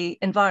the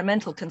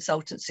environmental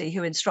consultancy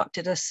who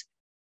instructed us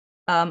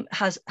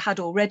had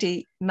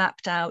already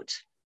mapped out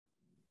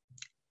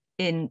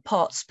in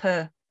parts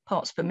per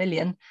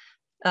million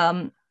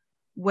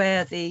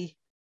where the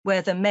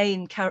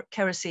main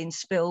kerosene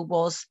spill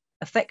was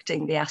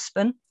affecting the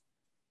aspen.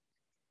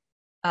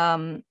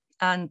 And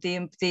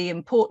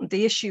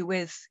the issue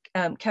with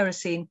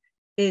kerosene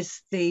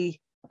is the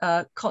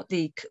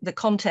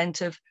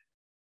content of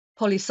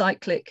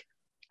polycyclic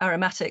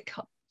aromatic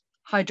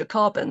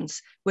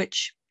hydrocarbons,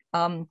 which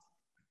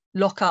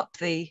lock up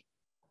the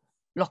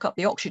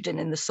oxygen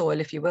in the soil,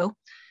 if you will.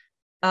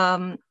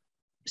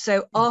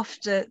 So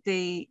after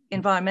the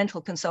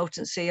environmental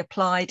consultancy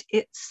applied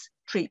its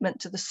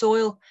treatment to the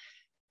soil,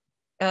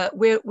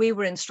 we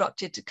were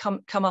instructed to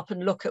come up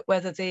and look at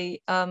whether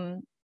the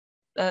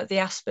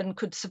aspen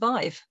could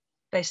survive.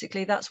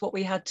 Basically, that's what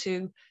we had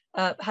to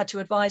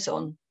advise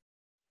on.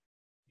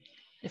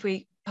 If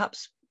we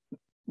perhaps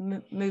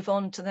move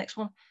on to the next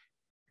one.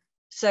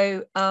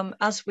 So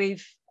as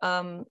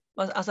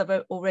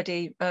I've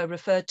already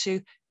referred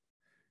to,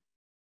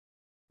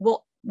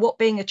 what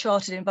being a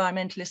chartered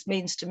environmentalist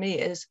means to me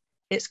is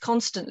it's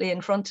constantly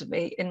in front of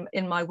me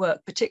in my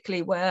work,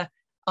 particularly where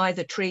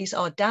either trees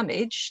are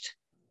damaged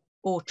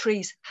or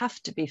trees have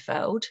to be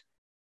felled,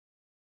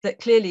 that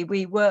clearly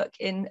we work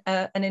in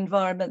an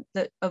environment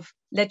of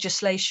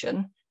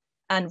legislation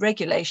and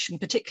regulation,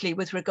 particularly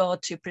with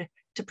regard to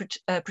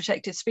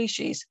protected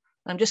species.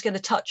 I'm just going to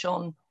touch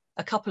on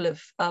a couple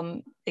of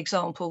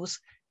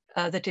examples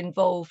that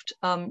involved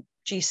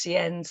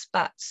GCNs,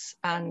 bats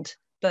and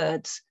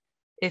birds.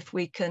 If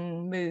we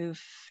can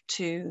move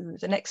to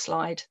the next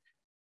slide.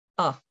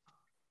 I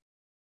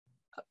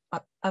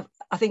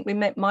think we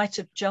might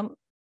have jumped.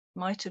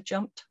 I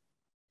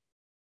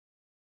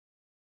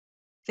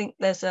think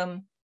there's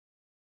I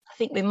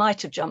think we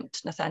might have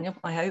jumped, Nathaniel,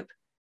 I hope.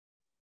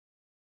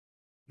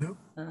 No.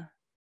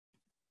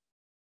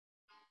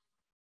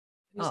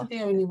 These are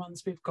the only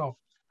ones we've got.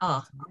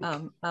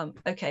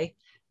 Okay.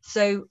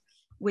 So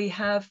we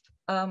have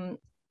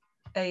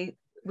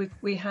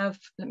we have,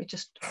 let me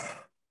just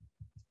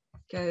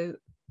go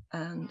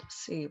and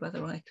see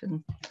whether I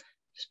can,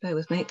 just bear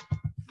with me.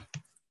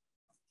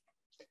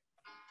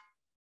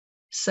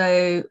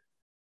 So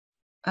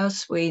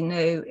as we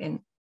know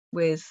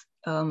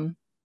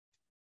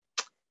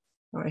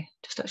sorry,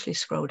 just actually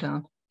scroll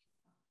down.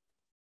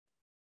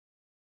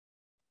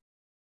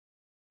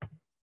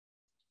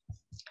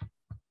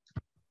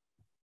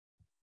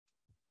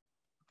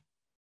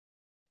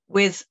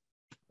 With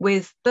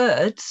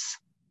birds,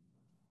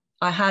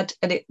 I had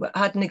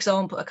an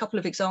example, a couple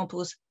of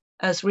examples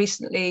as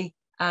recently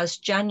as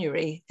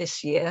January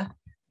this year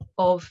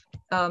of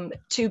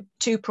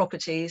two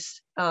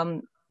properties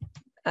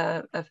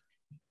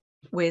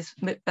with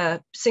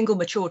single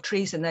mature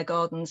trees in their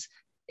gardens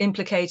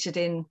implicated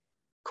in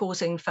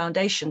causing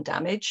foundation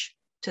damage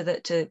to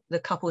the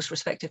couple's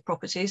respective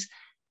properties.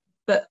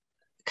 But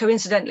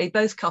coincidentally,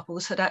 both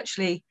couples had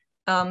actually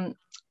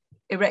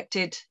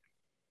erected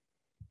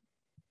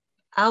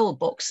owl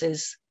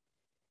boxes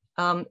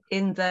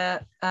in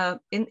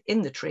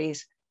the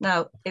trees.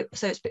 Now,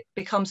 so it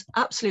becomes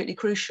absolutely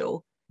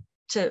crucial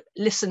to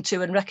listen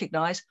to and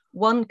recognise.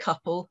 One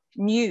couple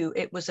knew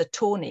it was a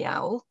tawny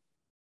owl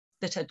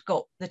that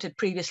had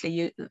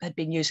previously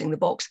been using the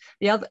box.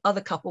 The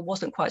other couple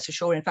wasn't quite so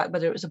sure, in fact,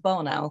 whether it was a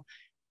barn owl.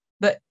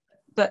 But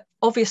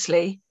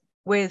obviously,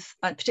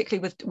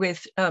 particularly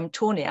with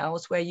tawny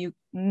owls, where you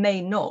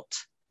may not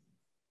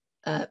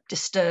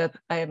disturb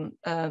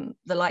the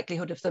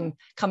likelihood of them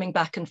coming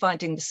back and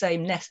finding the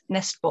same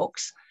nest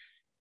box,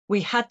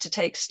 we had to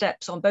take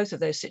steps on both of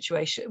those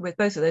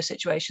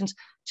situations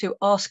to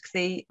ask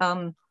the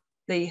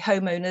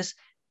homeowners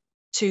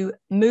to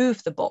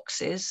move the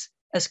boxes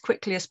as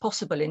quickly as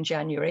possible in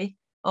January,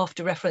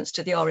 after reference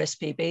to the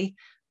RSPB,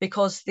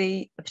 because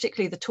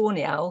particularly the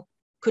tawny owl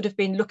could have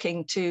been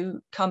looking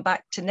to come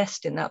back to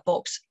nest in that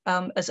box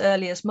as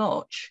early as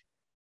March.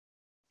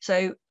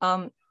 So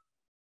a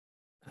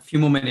few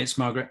more minutes,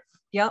 Margaret.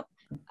 Yeah,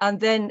 and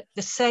then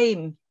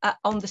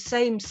on the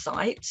same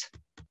site,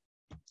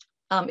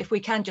 if we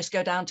can just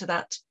go down to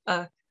that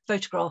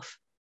photograph.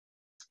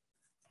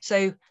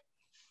 So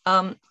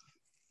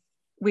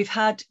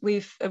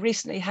we've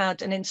recently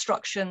had an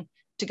instruction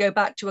to go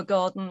back to a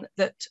garden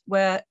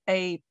where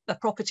a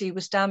property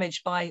was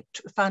damaged by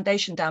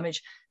foundation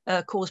damage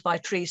caused by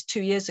trees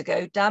 2 years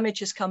ago. Damage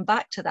has come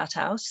back to that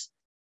house.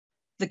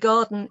 The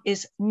garden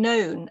is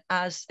known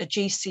as a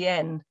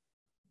GCN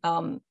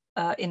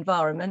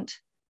environment.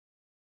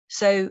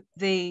 So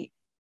the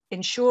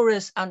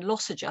insurers and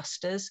loss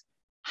adjusters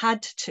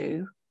had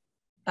to,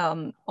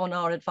 on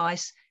our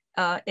advice,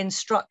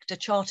 instruct a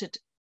chartered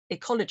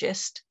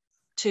ecologist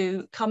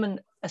to come and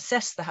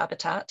assess the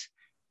habitat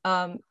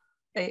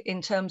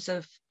in terms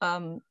of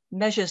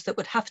measures that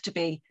would have to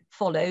be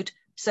followed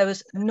so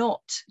as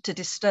not to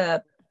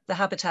disturb the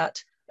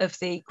habitat of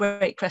the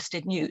great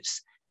crested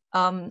newts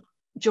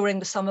during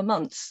the summer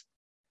months.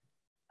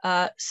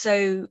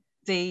 So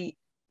the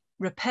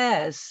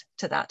repairs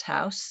to that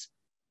house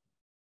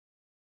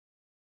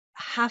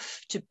have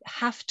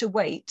to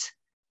wait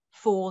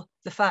for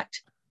the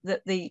fact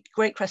that the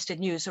great crested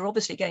newts are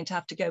obviously going to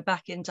have to go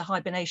back into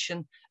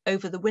hibernation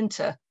over the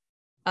winter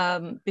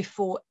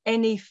before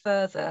any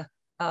further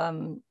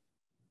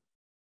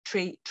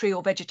tree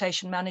or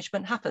vegetation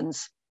management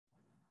happens.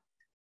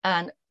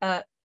 And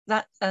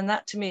that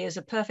to me is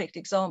a perfect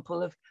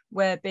example of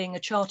where being a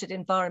chartered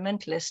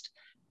environmentalist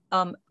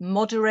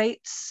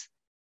moderates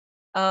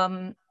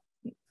the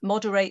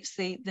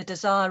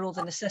desire or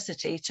the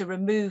necessity to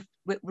remove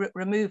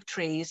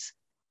trees,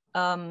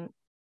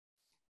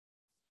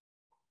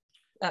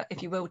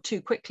 if you will,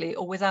 too quickly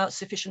or without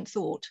sufficient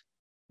thought.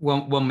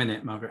 1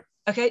 minute, Margaret.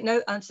 Okay,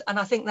 no, and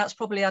I think that's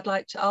probably, I'll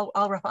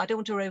wrap up. I don't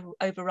want to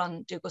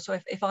overrun, Dougal, so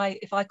if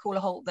I call a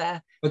halt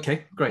there.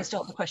 Okay, great. We'll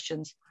start the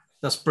questions.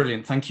 That's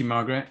brilliant. Thank you,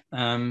 Margaret.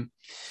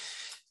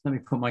 Let me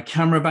put my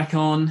camera back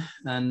on,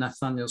 and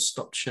Nathaniel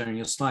stopped sharing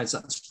your slides.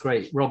 That's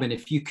great. Robin,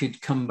 if you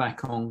could come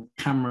back on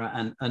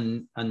camera,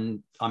 and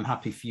I'm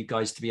happy for you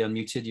guys to be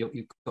unmuted.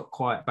 You've got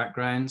quiet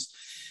backgrounds.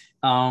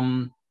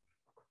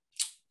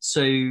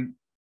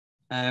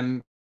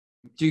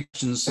 Do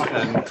questions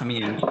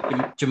coming in.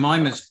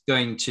 Jemima's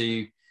going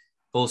to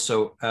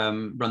also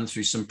run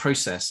through some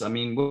process. I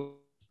mean,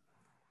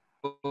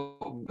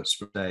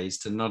 for days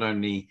to not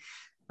only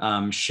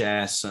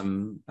share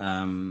some,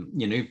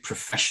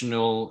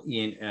 professional,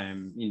 do a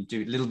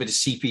little bit of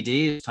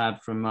CPD, as had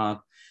from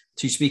our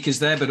two speakers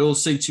there, but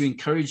also to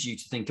encourage you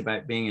to think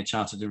about being a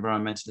chartered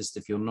environmentalist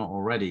if you're not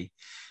already.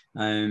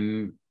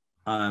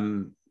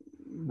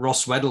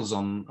 Ross Weddell's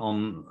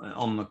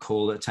on the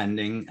call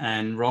attending,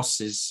 and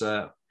Ross is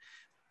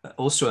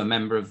also a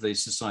member of the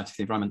Society for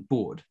the Environment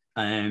Board.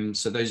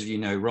 So those of you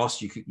know Ross,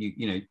 you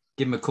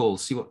give him a call,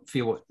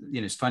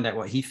 find out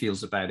what he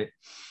feels about it.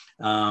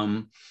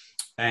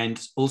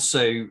 And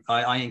also,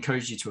 I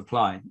encourage you to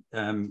apply.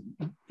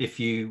 If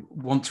you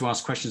want to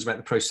ask questions about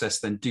the process,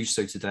 then do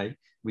so today.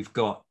 We've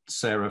got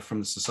Sarah from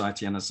the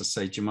Society, and as I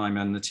say, Jemima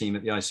and the team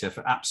at the ICF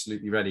are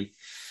absolutely ready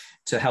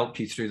to help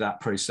you through that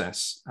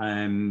process.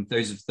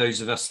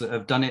 Those of us that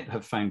have done it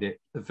have found it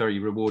a very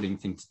rewarding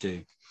thing to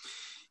do.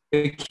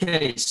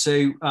 Okay,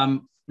 so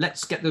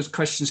let's get those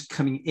questions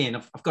coming in.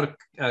 I've got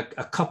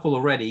a couple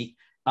already.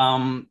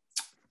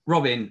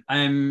 Robin,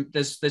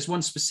 there's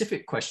one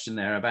specific question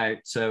there about,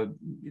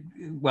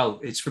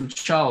 it's from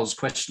Charles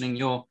questioning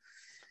your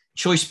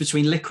choice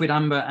between liquid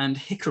amber and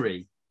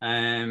hickory,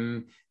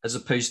 as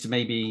opposed to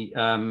maybe,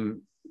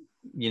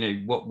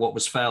 what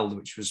was felled,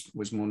 which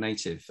was more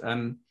native.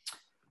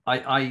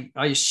 I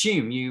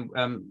assume you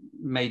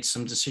made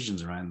some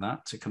decisions around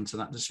that to come to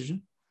that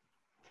decision.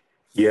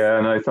 Yeah,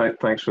 no,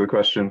 thanks for the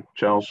question,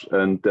 Charles.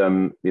 And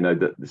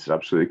that this is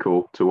absolutely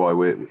core to why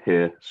we're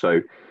here.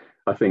 So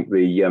I think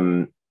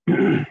the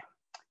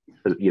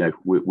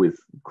with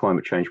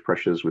climate change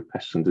pressures, with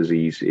pests and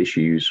disease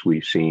issues,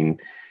 we've seen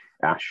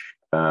ash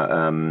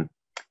no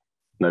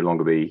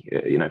longer be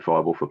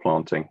viable for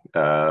planting.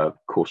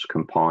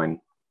 Corsican pine,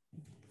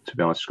 to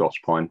be honest, Scots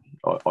pine,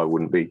 I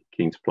wouldn't be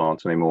keen to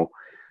plant anymore.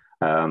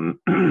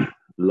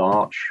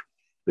 Larch,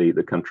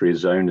 the country is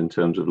zoned in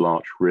terms of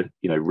larch,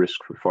 risk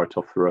for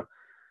Phytophthora.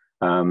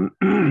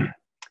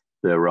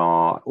 There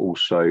are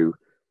also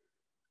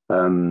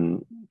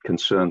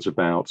concerns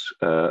about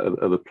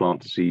other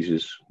plant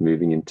diseases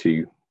moving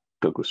into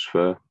Douglas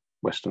fir,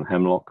 western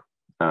hemlock.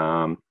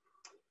 You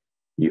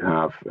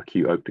have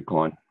acute oak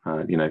decline,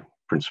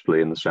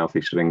 principally in the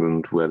southeast of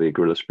England where the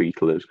Agrilis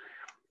beetle is.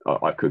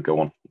 I could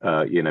go on.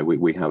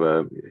 We have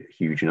a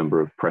huge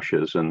number of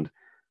pressures, and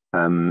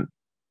I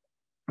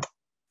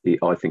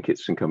think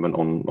it's incumbent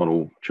on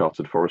all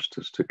chartered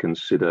foresters to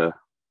consider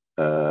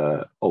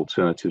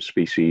alternative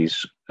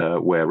species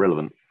where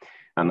relevant,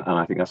 and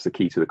I think that's the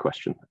key to the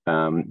question.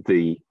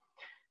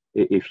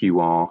 If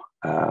you are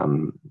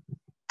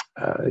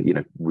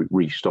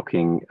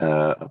restocking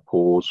a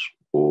pause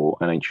or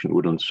an ancient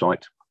woodland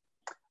site,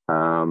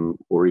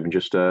 or even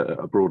just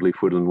a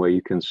broadleaf woodland where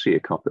you can see a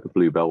carpet of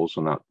bluebells,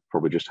 and that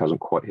probably just hasn't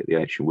quite hit the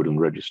ancient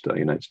woodland register,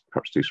 it's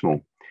perhaps too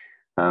small.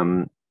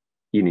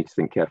 You need to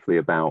think carefully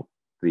about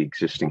the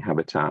existing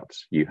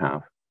habitats you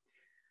have.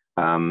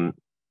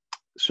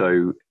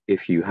 So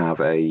if you have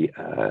a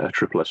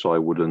triple SI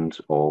woodland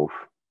of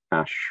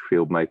ash,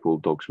 field maple,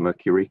 dog's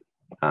mercury,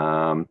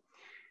 then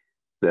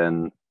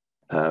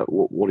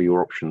what are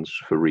your options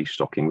for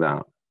restocking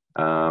that?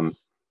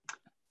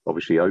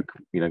 obviously oak,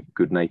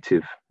 good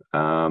native.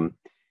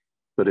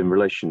 But in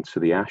relation to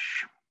the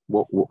ash,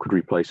 what could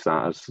replace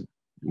that as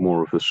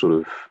more of a sort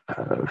of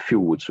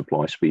fuel wood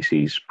supply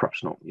species,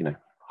 perhaps not,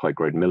 high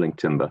grade milling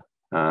timber,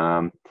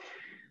 but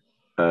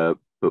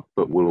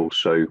will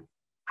also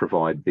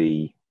provide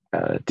the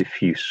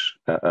diffuse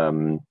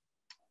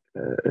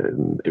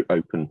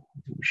open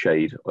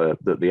shade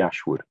that the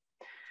ash would.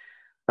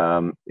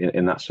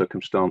 In that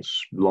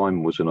circumstance,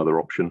 lime was another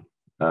option,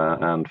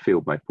 and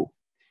field maple.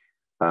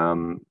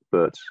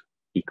 But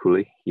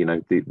equally,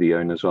 the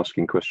owner's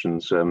asking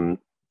questions.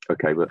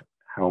 Okay, but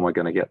how am I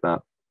going to get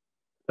that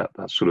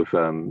sort of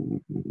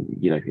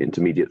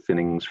intermediate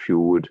thinnings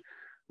fuel wood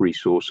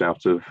resource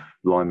out of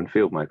lime and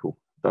field maple?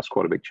 That's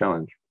quite a big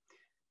challenge.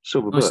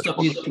 Silver birch.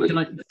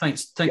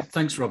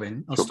 Thanks,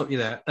 Robin. I'll stop you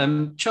there.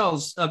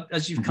 Charles,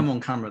 as you've come on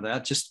camera there,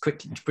 just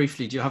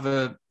briefly, do you have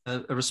a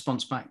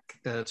response back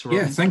to Robin?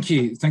 Yeah, thank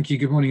you.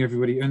 Good morning,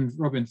 everybody. And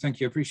Robin, thank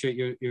you. I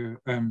appreciate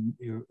your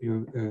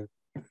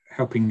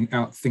helping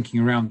out, thinking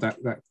around that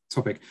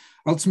topic.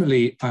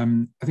 Ultimately, I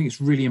think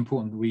it's really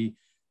important that we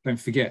don't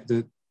forget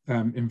that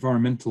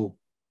environmental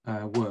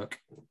work,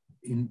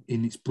 in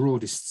its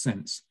broadest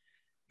sense,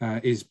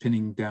 is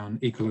pinning down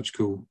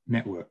ecological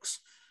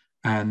networks.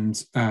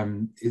 And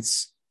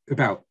it's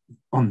about,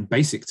 on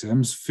basic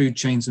terms, food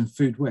chains and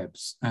food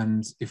webs.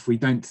 And if we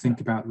don't think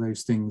about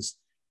those things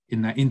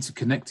in that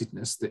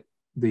interconnectedness that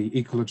the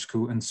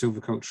ecological and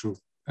silvicultural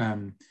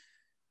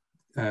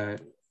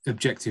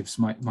objectives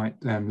might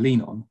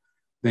lean on,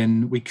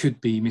 then we could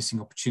be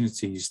missing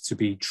opportunities to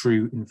be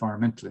true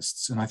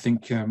environmentalists. And I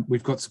think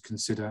we've got to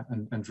consider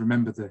and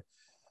remember the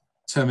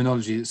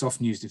terminology that's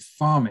often used in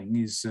farming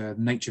is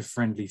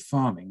nature-friendly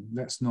farming.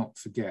 Let's not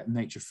forget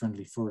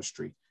nature-friendly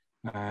forestry.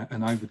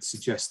 And I would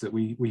suggest that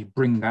we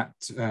bring that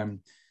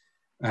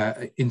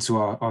into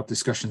our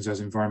discussions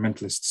as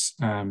environmentalists,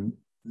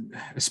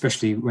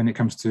 especially when it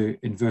comes to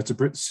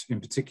invertebrates.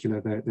 In particular,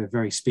 they're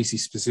very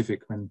species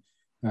specific when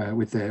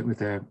with their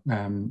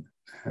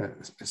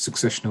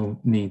successional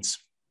needs.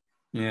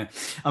 Yeah,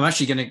 I'm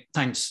actually going to,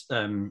 thanks,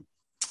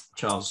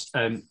 Charles.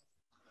 I'm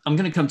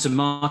going to come to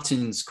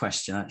Martin's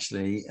question,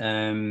 actually.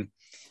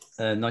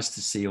 Nice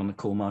to see you on the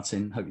call,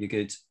 Martin. Hope you're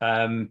good.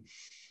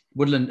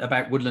 Woodland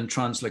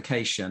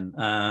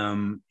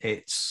translocation.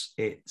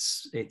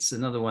 It's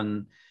another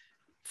one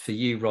for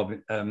you,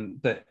 Robin,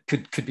 but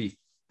could be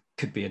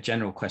a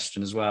general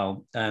question as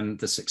well.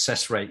 The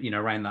success rate,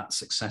 around that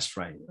success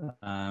rate.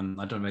 I don't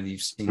know whether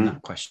you've seen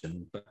that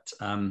question, but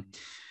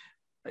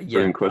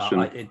brilliant question.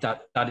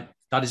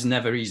 That is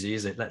never easy,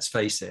 is it? Let's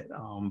face it.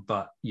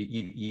 But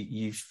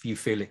you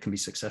feel it can be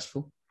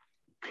successful?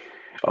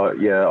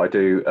 Yeah, I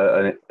do,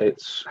 and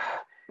it's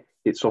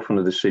often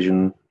a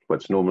decision. Well,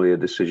 it's normally a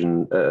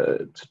decision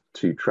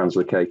to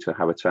translocate a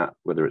habitat,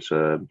 whether it's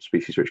a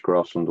species-rich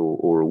grassland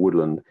or a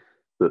woodland,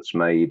 that's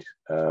made,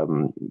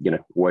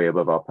 way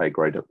above our pay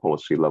grade at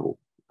policy level,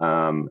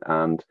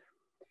 and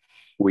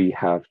we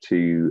have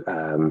to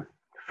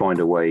find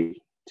a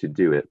way to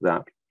do it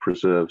that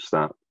preserves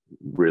that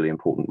really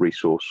important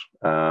resource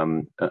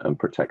and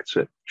protects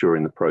it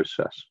during the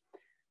process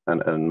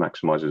and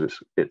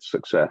maximizes its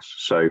success.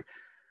 So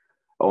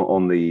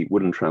on the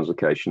woodland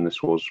translocation,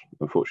 this was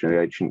unfortunately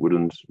ancient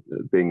woodland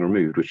being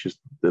removed, which is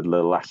the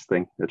last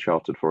thing a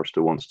chartered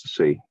forester wants to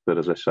see. But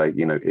as I say,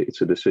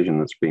 it's a decision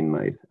that's been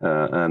made,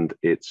 and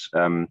it's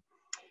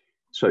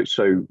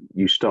so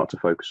you start to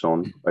focus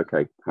on,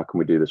 okay, how can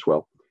we do this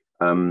well?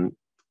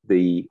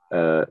 The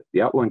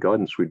outline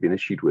guidance we'd been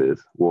issued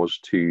with was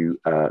to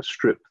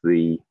strip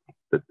the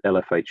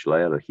LFH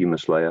layer, the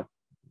humus layer,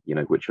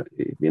 which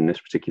in this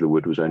particular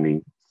wood was only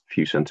a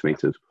few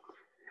centimeters,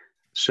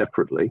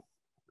 separately,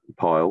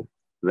 pile,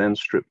 then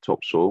strip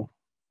topsoil,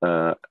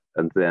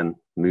 and then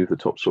move the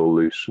topsoil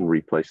loose and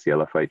replace the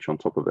LFH on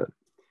top of it.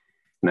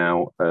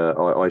 Now,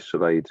 I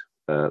surveyed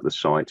the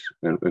site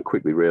and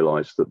quickly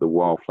realized that the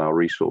wildflower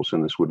resource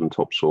in this woodland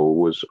topsoil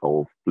was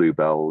of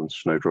bluebell and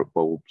snowdrop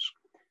bulbs,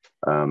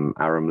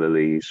 arum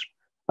lilies,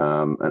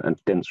 and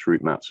dense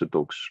root mats of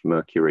dog's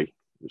mercury.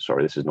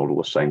 Sorry, this is not all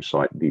the same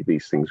site.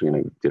 These things,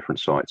 different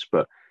sites.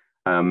 But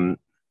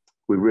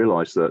we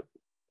realized that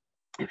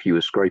if you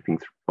were scraping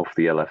off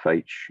the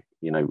LFH,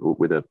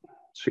 with a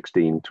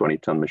 16,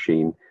 20-ton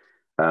machine,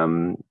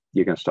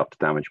 you're going to start to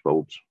damage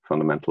bulbs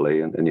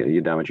fundamentally, and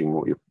you're damaging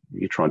what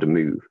you're trying to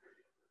move.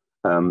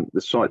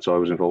 The sites I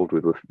was involved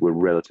with were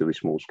relatively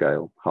small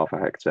scale, half a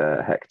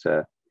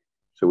hectare.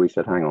 So we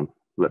said, hang on,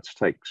 let's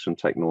take some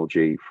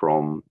technology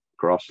from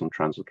grassland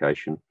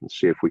translocation and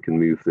see if we can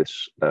move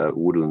this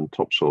woodland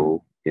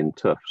topsoil in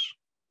tufts.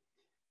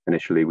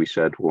 Initially, we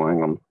said, well,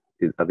 hang on,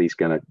 are these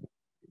going to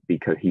be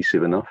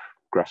cohesive enough?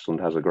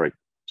 Grassland has a great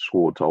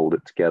sward to hold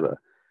it together.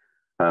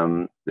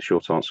 The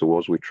short answer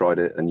was we tried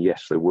it, and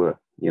yes, they were.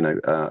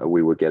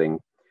 We were getting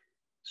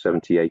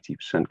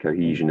 70-80%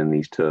 cohesion in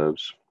these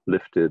turfs,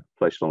 lifted,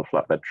 placed on a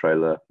flatbed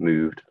trailer,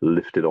 moved,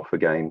 lifted off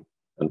again,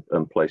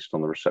 and placed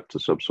on the receptor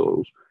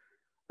subsoils.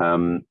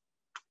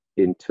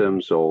 In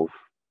terms of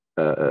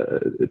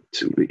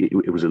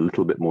it was a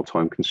little bit more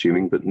time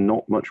consuming, but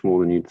not much more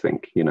than you'd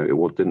think.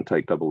 It didn't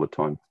take double the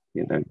time,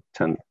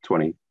 10,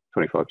 20,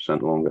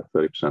 25% longer,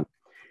 30%.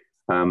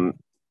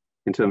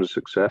 In terms of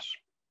success,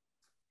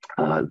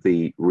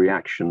 the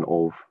reaction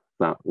of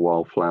that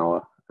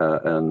wildflower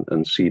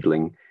and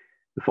seedling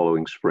the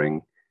following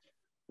spring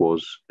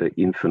was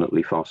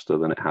infinitely faster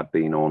than it had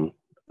been on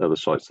other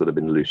sites that have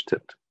been loose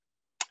tipped.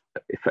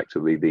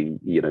 Effectively, the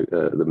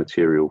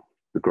material,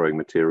 the growing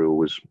material,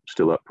 was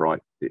still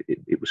upright.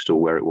 It was still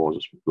where it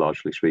was,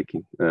 largely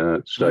speaking.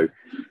 So,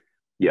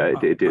 yeah,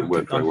 it did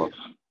work very well.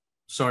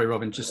 Sorry,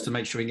 Robin, just to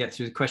make sure we get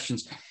through the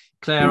questions.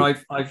 Claire,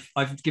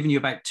 I've given you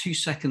about 2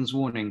 seconds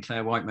warning,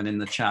 Claire Whiteman, in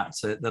the chat,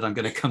 that I'm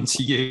going to come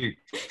to you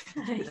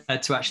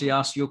to actually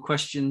ask your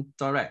question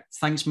direct.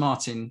 Thanks,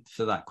 Martin,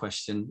 for that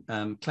question.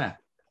 Claire.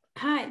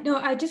 Hi. No,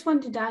 I just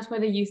wanted to ask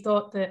whether you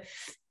thought that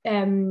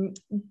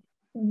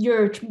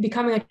you're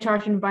becoming a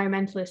chartered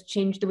environmentalist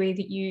changed the way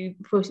that you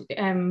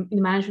the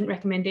management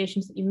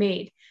recommendations that you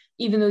made,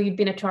 even though you'd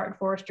been a chartered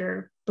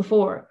forester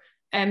before.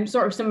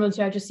 Sort of similar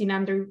to, I've just seen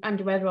Andrew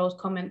Weatherall's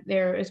comment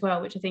there as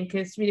well, which I think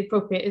is really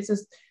appropriate. It's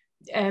just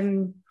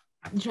the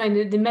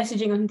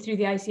messaging on through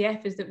the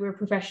ICF is that we're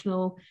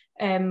professional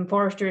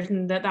foresters,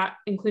 and that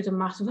includes a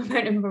massive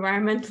amount of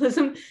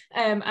environmentalism,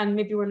 and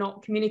maybe we're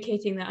not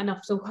communicating that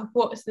enough. So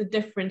what's the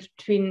difference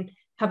between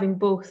having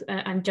both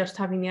and just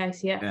having the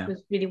ICF? Yeah.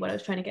 Was really what I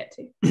was trying to get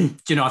to. Do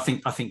you know, I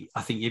think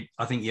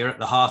you're at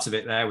the heart of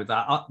it there with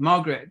that.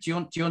 Margaret, do you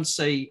want to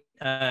say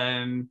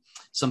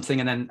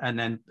something, and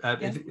then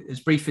as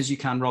brief as you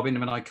can, Robin,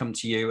 when I come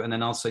to you, and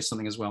then I'll say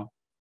something as well.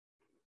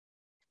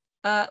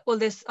 Well,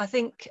 I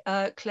think,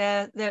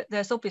 Claire,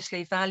 there's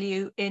obviously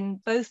value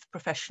in both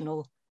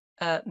professional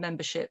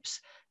memberships.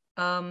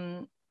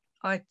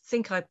 I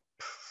think I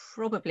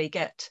probably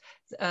get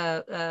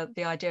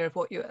the idea of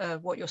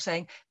what you're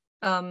saying.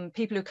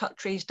 People who cut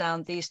trees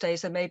down these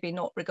days are maybe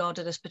not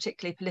regarded as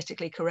particularly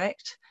politically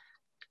correct,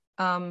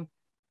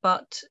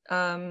 but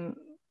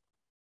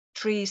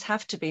trees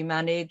have to be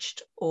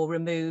managed or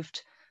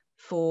removed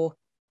for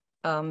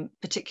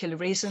particular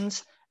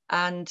reasons,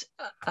 and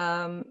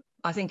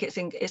I think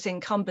it's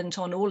incumbent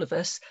on all of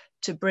us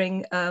to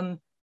bring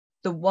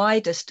the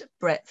widest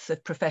breadth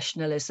of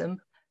professionalism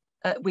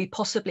we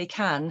possibly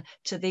can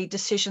to the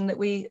decision that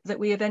we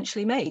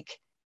eventually make.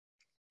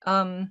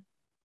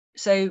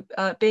 So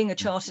being a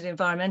chartered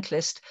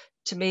environmentalist,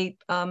 to me,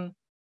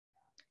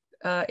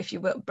 if you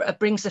will,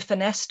 brings a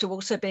finesse to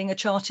also being a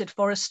chartered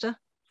forester.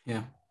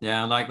 Yeah,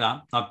 I like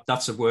that.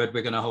 That's a word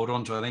we're going to hold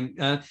on to, I think.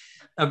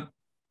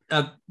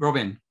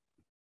 Robin.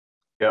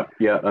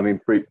 Yeah. I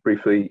mean,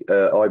 briefly,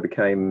 I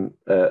became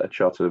a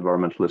chartered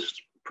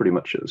environmentalist pretty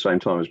much at the same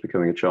time as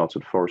becoming a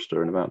chartered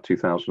forester in about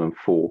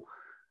 2004.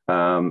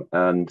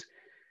 And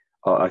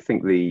I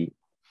think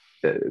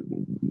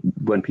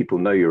when people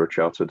know you're a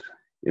chartered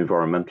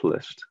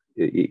environmentalist,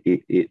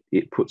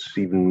 it puts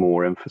even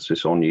more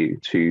emphasis on you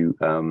to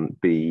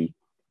be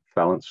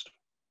balanced,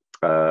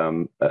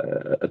 to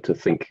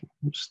think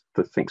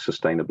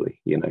sustainably.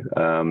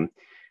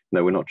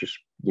 No, we're not just,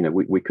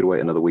 we could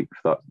wait another week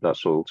for that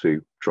soil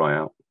to dry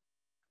out.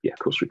 Yeah, of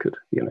course we could.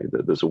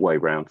 There's a way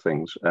around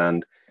things.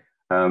 And,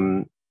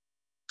 my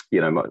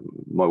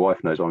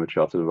wife knows I'm a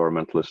chartered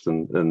environmentalist,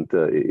 and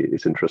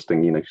it's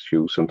interesting,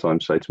 she'll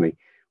sometimes say to me,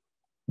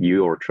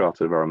 you're a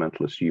chartered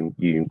environmentalist, you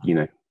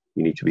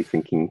need to be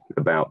thinking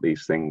about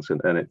these things.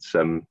 And it's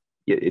an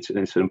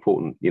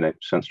important,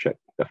 sense check,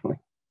 definitely.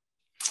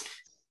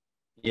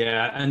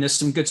 Yeah, and there's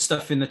some good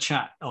stuff in the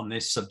chat on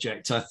this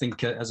subject. I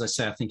think, as I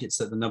say, I think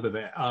it's at the nub of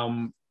it.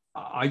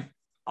 I've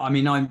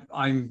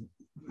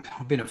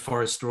been a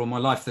forester all my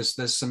life.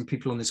 There's some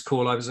people on this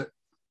call I was at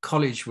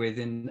college with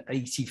in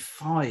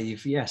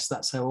 '85. Yes,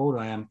 that's how old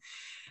I am.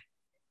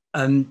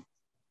 And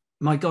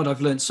my God,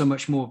 I've learned so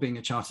much more being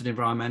a chartered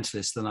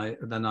environmentalist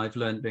than I've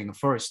learned being a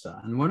forester.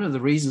 And one of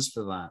the reasons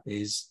for that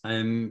is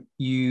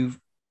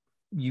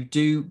you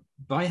do,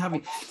 by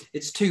having,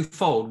 it's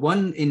twofold.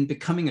 One, in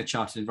becoming a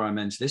chartered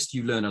environmentalist,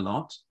 you learn a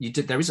lot.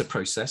 There is a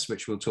process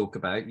which we'll talk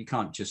about. You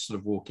can't just sort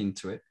of walk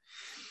into it.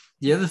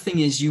 The other thing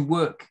is you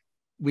work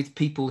with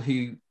people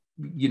who,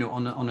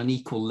 on an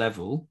equal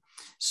level.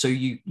 So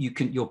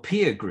your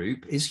peer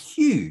group is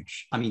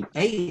huge. I mean,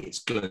 A, it's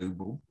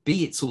global.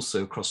 B, it's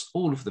also across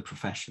all of the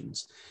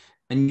professions.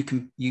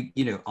 And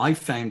I've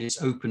found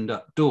it's opened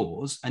up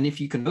doors. And if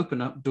you can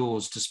open up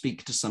doors to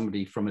speak to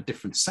somebody from a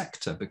different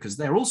sector, because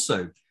they're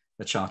also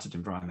a chartered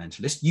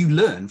environmentalist, you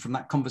learn from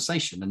that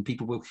conversation, and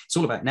it's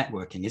all about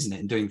networking, isn't it?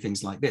 And doing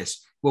things like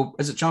this. Well,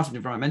 as a chartered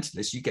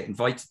environmentalist, you get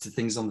invited to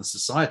things on the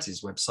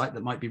Society's website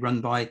that might be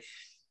run by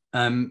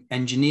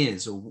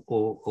engineers or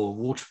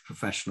water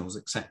professionals,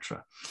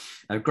 etc.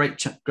 A great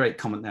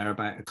comment there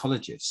about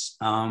ecologists.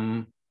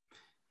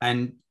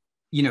 And,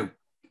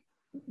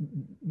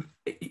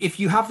 if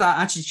you have that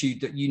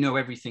attitude that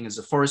everything as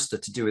a forester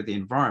to do with the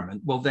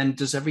environment, well, then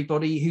does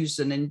everybody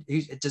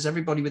does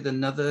everybody with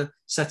another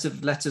set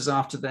of letters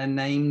after their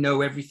name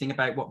know everything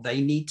about what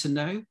they need to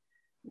know?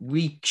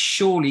 we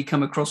surely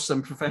come across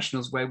some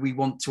professionals where we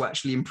want to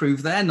actually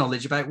improve their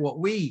knowledge about what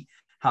we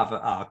have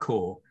at our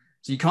core.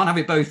 So you can't have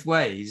it both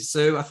ways.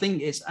 So I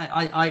think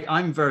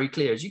I'm very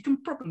clear. As you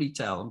can probably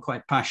tell, I'm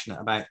quite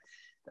passionate about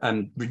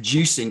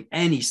reducing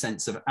any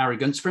sense of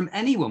arrogance from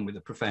anyone with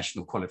a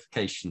professional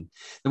qualification.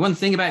 The one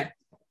thing about,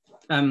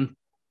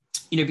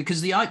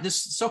 because the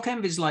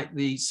CEnv is like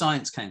the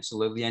Science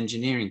Council or the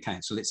Engineering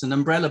Council. It's an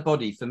umbrella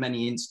body for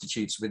many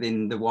institutes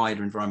within the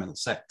wider environmental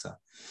sector.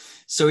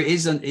 So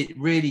it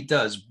really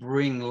does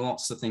bring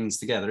lots of things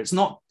together. It's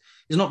not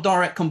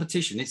direct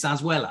competition, it's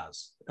as well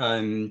as.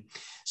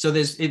 So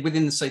there's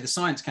within the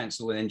Science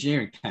Council or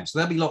Engineering Council,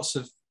 there'll be lots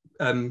of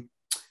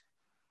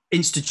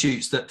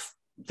institutes that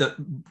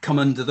come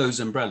under those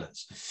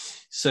umbrellas.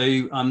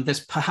 So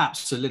there's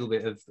perhaps a little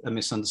bit of a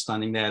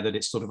misunderstanding there that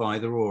it's sort of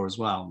either or as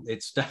well.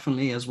 It's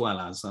definitely as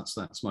well as,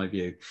 that's my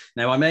view.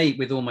 Now I may,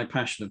 with all my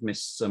passion, have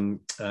missed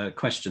some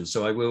questions,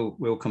 so I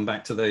will come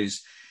back to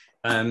those.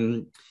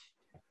 I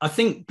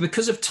think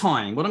because of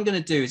time, what I'm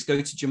going to do is go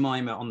to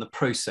Jemima on the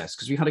process,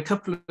 because we had a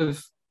couple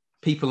of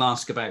people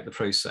ask about the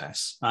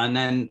process. And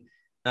then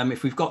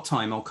if we've got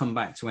time, I'll come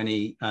back to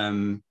any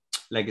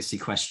legacy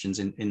questions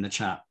in the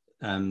chat.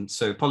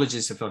 So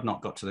apologies if I've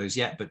not got to those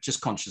yet, but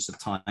just conscious of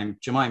time.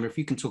 Jemima, if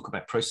you can talk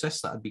about process,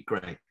 that would be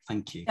great.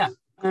 Thank you. Yeah,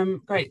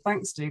 great.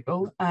 Thanks,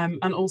 Dougal.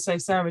 And also,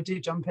 Sarah, do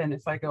jump in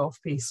if I go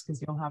off piece,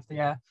 because you'll have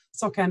the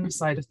CEnv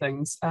side of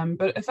things.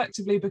 But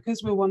effectively,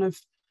 because we're one of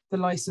the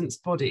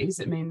licensed bodies,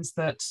 it means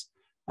that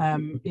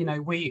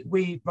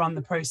we run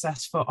the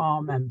process for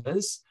our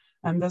members.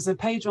 There's a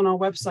page on our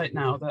website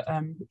now that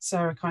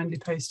Sarah kindly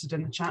posted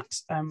in the chat,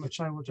 which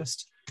I will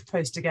just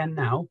post again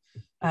now,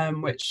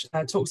 which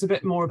talks a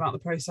bit more about the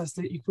process.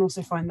 That you can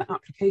also find the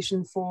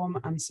application form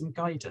and some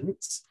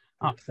guidance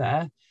up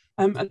there.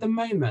 At the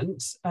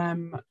moment,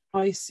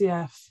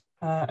 ICF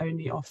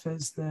only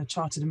offers the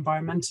Chartered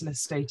Environmentalist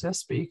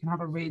status, but you can have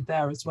a read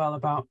there as well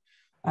about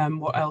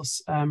what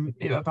else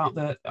about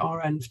the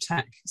RN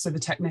tech, so the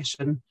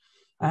technician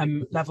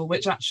level,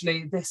 which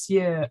actually this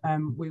year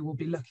we will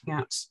be looking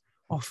at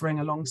offering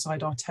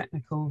alongside our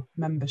technical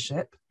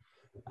membership.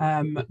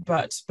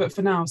 But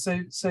for now,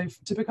 so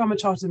to become a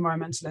Chartered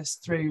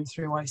Environmentalist through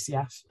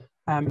ICF,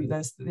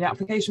 there's the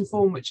application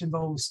form, which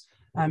involves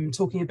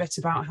talking a bit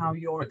about how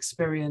your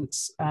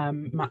experience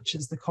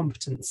matches the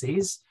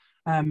competencies.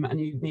 And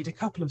you need a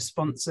couple of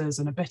sponsors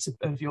and a bit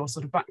of your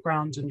sort of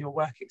background and your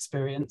work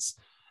experience.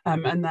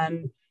 And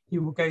then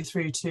you will go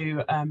through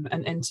to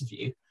an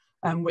interview,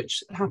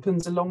 which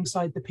happens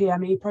alongside the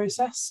PME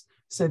process.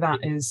 So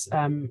that is,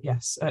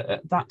 yes,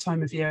 at that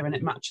time of year, and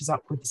it matches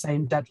up with the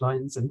same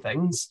deadlines and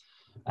things.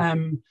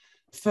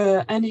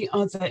 For any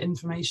other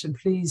information,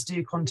 please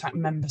do contact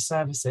member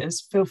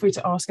services. Feel free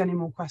to ask any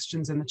more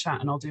questions in the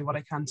chat and I'll do what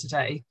I can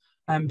today.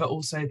 But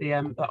also the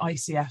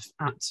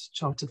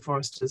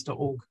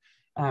ICF@charteredforesters.org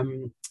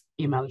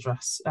email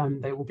address,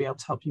 they will be able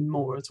to help you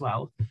more as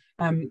well.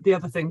 The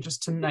other thing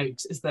just to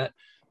note is that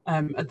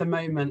at the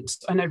moment,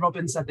 I know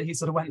Robin said that he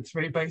sort of went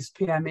through both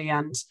PME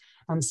and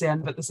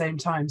CEnv at the same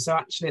time. So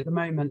actually at the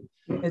moment,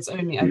 it's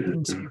only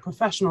open to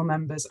professional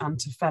members and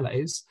to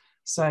fellows.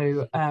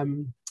 So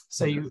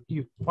so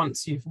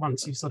once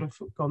you've sort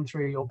of gone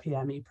through your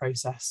PME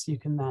process, you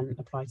can then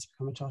apply to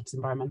become a Chartered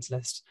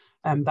Environmentalist.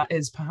 That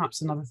is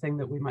perhaps another thing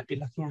that we might be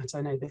looking at.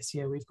 I know this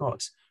year we've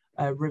got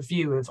a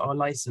review of our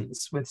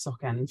license with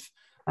CEnv,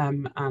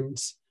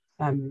 and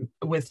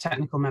with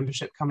technical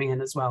membership coming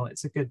in as well,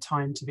 it's a good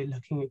time to be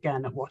looking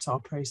again at what our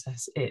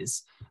process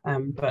is.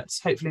 But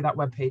hopefully that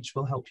webpage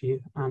will help you,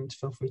 and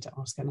feel free to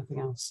ask anything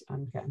else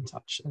and get in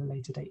touch at a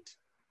later date.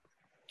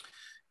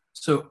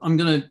 So I'm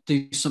going to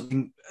do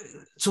something,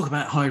 talk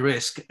about high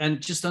risk,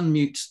 and just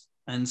unmute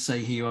and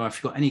say who you are if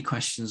you've got any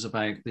questions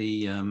about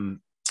the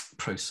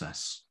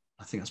process.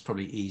 I think that's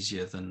probably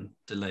easier than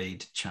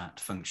delayed chat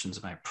functions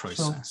about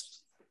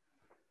process.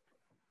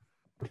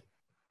 Sure.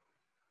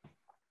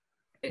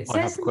 It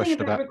says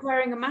something about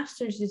requiring a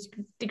master's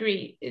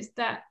degree. Is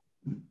that,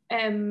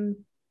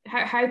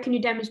 how can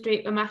you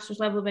demonstrate a master's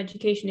level of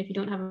education if you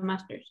don't have a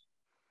master's?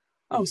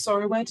 Oh,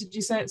 sorry, where did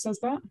you say it says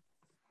that?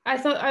 I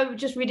thought I was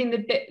just reading the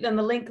bit on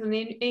the link in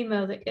the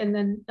email, and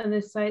then on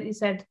this site you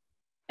said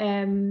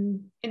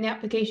in the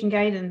application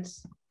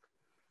guidance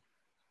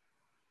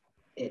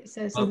it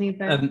says something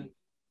about.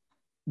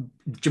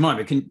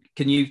 Jemima, can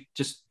you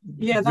just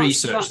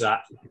research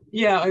that?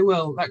 Yeah, I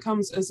will. That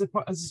comes as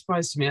a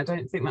surprise to me. I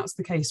don't think that's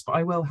the case, but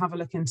I will have a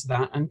look into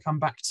that and come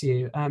back to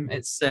you.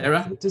 It's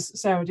Sarah.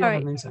 Sarah, do you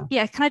have anything?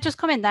 Yeah, can I just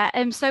come in there?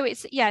 So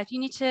it's, yeah, you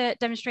need to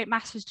demonstrate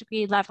master's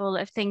degree level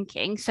of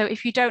thinking. So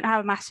if you don't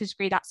have a master's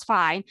degree, that's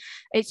fine.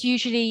 It's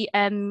usually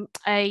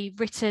a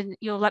written,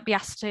 you'll be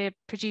asked to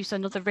produce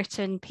another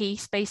written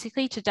piece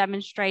basically to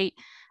demonstrate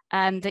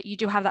that you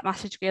do have that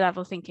master's degree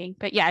level of thinking.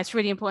 But yeah, it's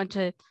really important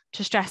to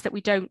stress that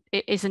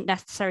it isn't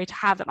necessary to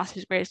have that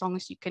master's degree as long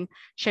as you can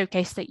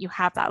showcase that you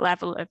have that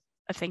level of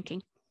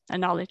thinking and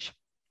knowledge.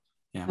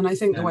 Yeah. And I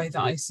think the way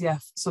that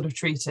ICF sort of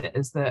treat it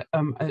is that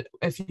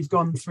if you've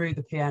gone through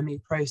the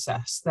PME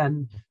process,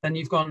 then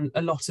you've gone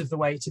a lot of the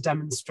way to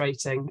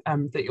demonstrating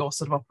that you're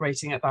sort of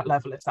operating at that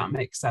level, if that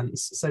makes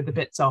sense. So the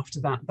bits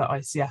after that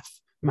ICF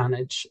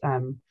manage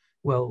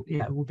will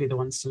be the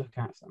ones to look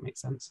at, if that makes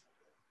sense.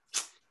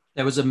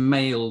 There was a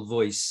male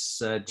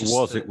voice.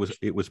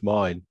 It was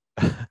mine.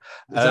 Is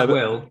that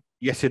Will?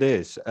 Yes, it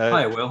is.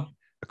 Hi, Will.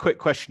 A quick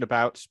question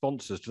about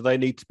sponsors. Do they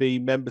need to be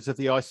members of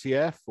the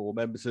ICF or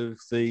members of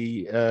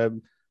the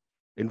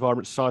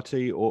Environment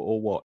Society or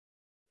what?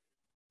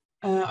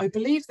 I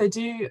believe they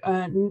do.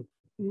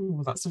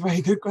 That's a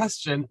very good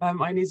question.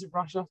 I need to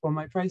brush up on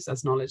my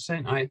process knowledge,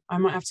 don't I? I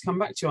might have to come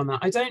back to you on that.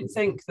 I don't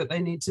think that they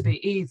need to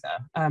be either.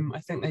 I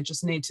think they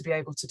just need to be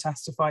able to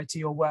testify to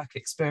your work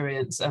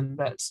experience and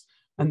that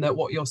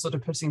what you're sort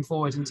of putting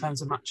forward in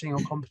terms of matching your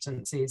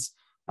competencies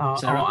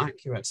are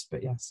accurate.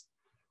 But yes.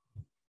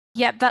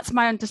 Yeah, that's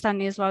my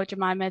understanding as well,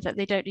 Jemima, that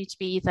they don't need to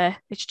be either.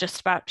 It's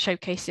just about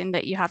showcasing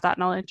that you have that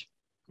knowledge.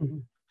 Mm-hmm.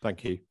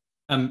 Thank you.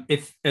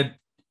 If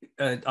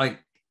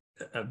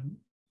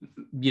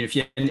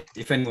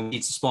anyone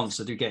needs a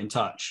sponsor, do get in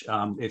touch.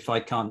 If I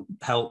can't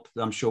help,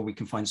 I'm sure we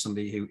can find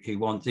somebody who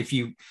wants. If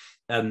you,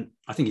 I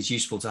think it's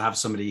useful to have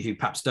somebody who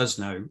perhaps does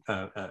know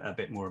a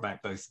bit more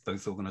about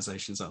both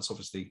organisations. That's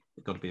obviously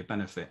got to be a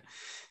benefit.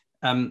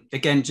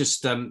 Again,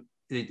 just.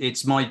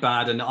 It's my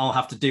bad and I'll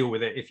have to deal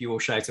with it if you all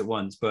shout at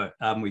once, but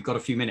we've got a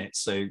few minutes.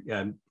 So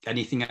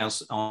anything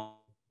else on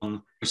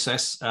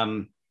process?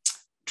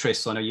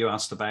 Tris, I know you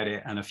asked about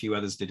it and a few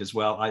others did as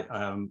well.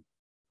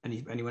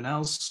 Anyone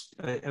else?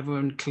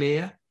 Everyone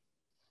clear?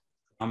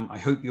 I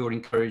hope you're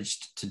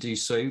encouraged to do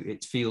so.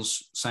 It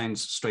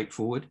sounds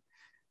straightforward.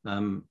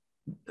 I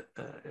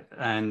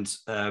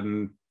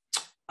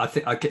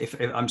think if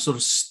I'm sort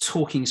of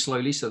talking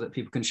slowly so that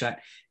people can shout.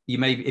 You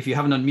may, if you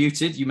haven't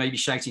unmuted, you may be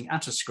shouting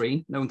at a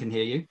screen. No one can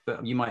hear you,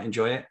 but you might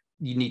enjoy it.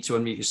 You need to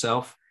unmute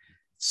yourself.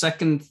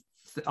 Second,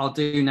 I'll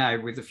do now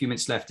with a few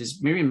minutes left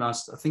is Miriam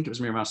asked, I think it was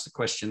Miriam asked the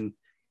question,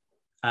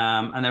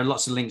 and there are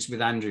lots of links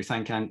with Andrew.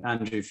 Thank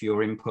Andrew for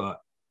your input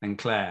and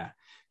Claire.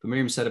 But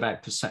Miriam said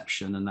about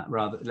perception and that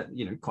rather,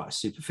 quite a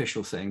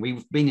superficial thing.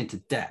 We've been into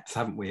depth,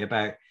 haven't we,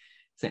 about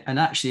and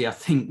actually, I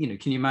think,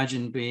 can you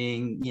imagine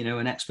being,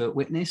 an expert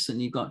witness and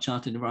you've got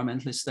Chartered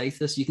Environmentalist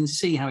status? You can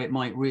see how it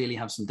might really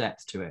have some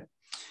depth to it.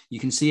 You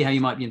can see how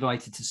you might be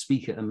invited to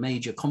speak at a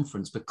major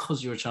conference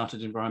because you're a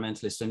Chartered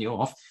Environmentalist and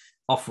you're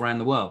off around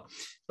the world.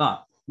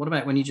 But what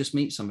about when you just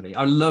meet somebody?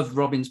 I love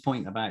Robin's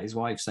point about his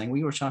wife saying, well,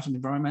 you're a Chartered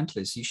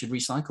Environmentalist. You should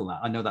recycle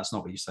that. I know that's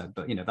not what you said,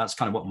 but, that's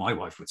kind of what my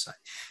wife would say.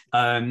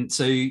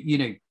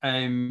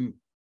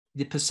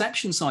 The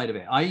perception side of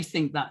it, I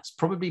think that's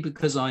probably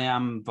because I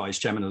am vice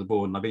chairman of the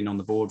board and I've been on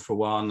the board for a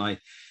while and I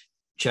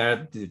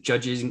chair the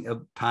judges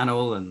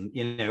panel and,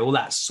 all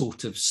that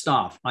sort of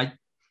stuff.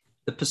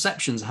 The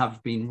perceptions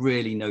have been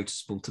really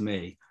noticeable to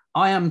me.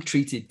 I am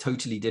treated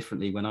totally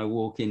differently when I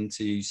walk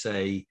into,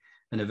 say,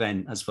 an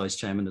event as vice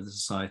chairman of the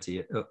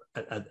society,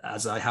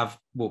 as I have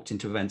walked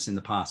into events in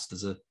the past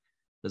as a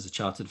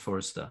chartered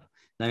forester.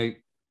 Now,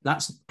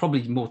 that's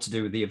probably more to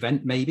do with the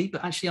event maybe,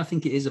 but actually I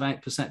think it is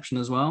about perception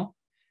as well.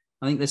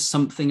 I think there's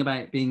something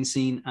about being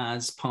seen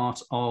as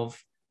part of,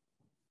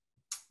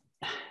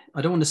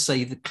 I don't want to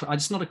say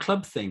it's not a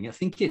club thing. I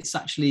think it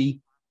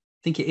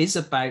is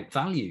about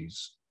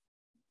values.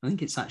 I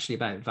think it's actually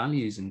about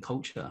values and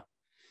culture.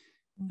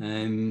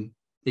 It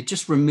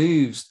just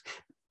removes,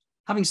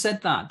 having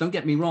said that, don't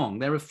get me wrong,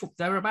 there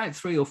are about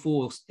 3 or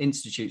 4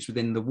 institutes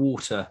within the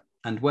water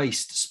and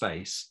waste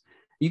space.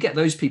 You get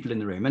those people in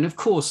the room and of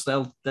course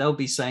they'll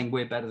be saying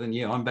we're better than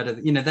you, I'm better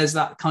than, there's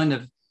that kind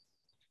of.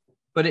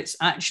 But it's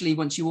actually,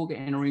 once you all get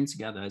in a room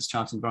together as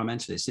Chartered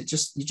Environmentalists,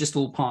 you're just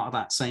all part of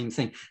that same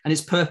thing. And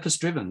it's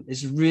purpose-driven.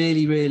 It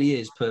really, really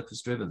is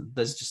purpose-driven.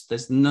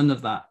 There's none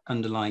of that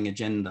underlying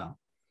agenda.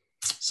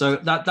 So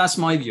that's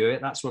my view of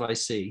it. That's what I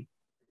see.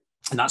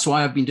 And that's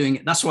why I've been doing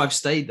it. That's why I've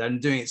stayed there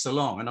and doing it so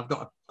long. And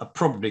I've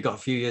probably got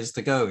a few years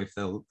to go if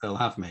they'll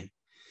have me.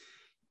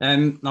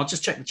 I'll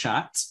just check the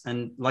chat.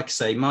 And like I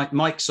say,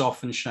 mic's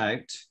off and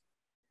shout.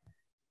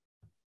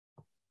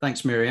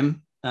 Thanks,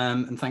 Miriam.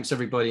 And thanks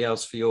everybody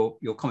else for your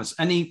comments.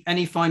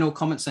 Any final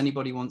comments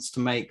anybody wants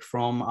to make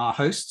from our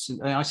hosts at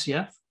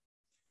ICF?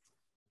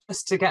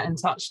 Just to get in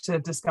touch to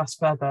discuss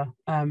further.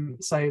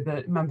 So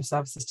the member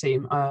services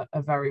team are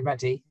very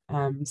ready.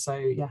 So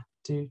yeah,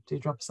 do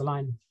drop us a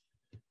line.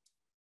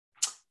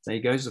 There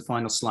you go, the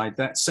final slide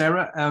there.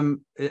 Sarah,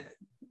 the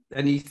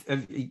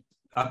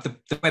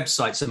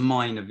website's a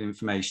mine of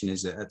information,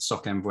 is it, at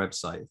CEnv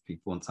website, if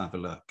people want to have a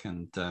look.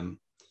 And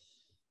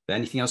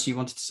anything else you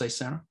wanted to say,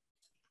 Sarah?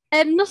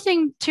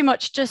 Nothing too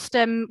much, just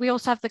we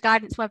also have the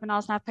guidance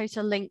webinars, and I'll post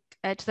a link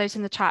to those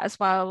in the chat as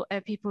well.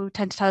 People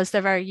tend to tell us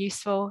they're very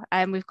useful.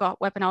 We've got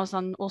webinars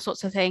on all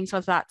sorts of things,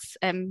 whether that's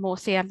more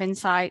CEnv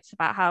insights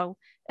about how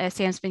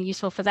CEnv's been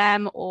useful for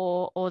them,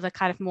 or the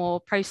kind of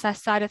more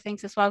process side of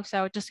things as well. So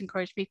I would just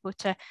encourage people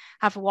to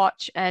have a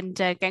watch and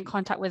get in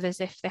contact with us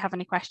if they have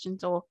any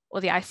questions, or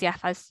the ICF,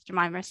 as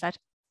Jemima said.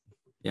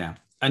 Yeah.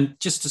 And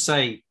just to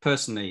say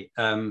personally,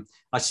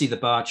 I see the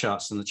bar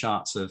charts and the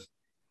charts of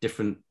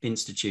different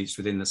institutes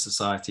within the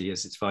society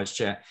as its vice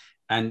chair,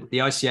 and the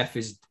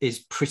ICF is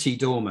pretty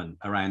dormant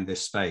around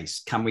this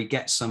space. Can we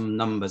get some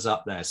numbers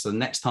up there? So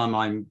next time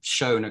I'm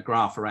shown a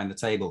graph around the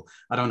table,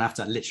 I don't have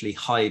to literally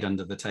hide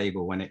under the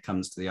table when it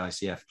comes to the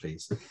ICF,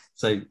 please.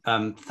 So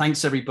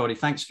thanks everybody.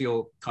 Thanks for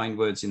your kind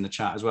words in the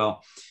chat as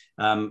well.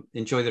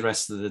 Enjoy the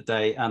rest of the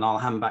day, and I'll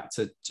hand back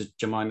to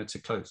Jemima to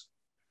close.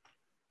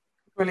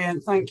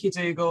 Brilliant, thank you,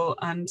 Dougal,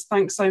 and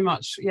thanks so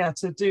much,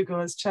 to Dougal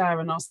as chair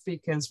and our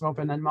speakers,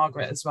 Robin and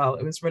Margaret as well.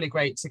 It was really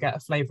great to get a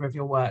flavour of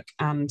your work,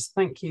 and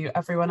thank you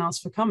everyone else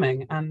for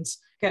coming, and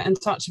get in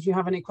touch if you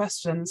have any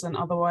questions, and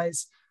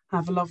otherwise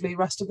have a lovely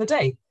rest of the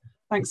day.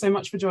 Thanks so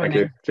much for joining.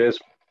 Thank you. Cheers.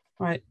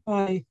 Right,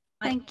 bye.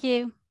 Thank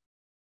you.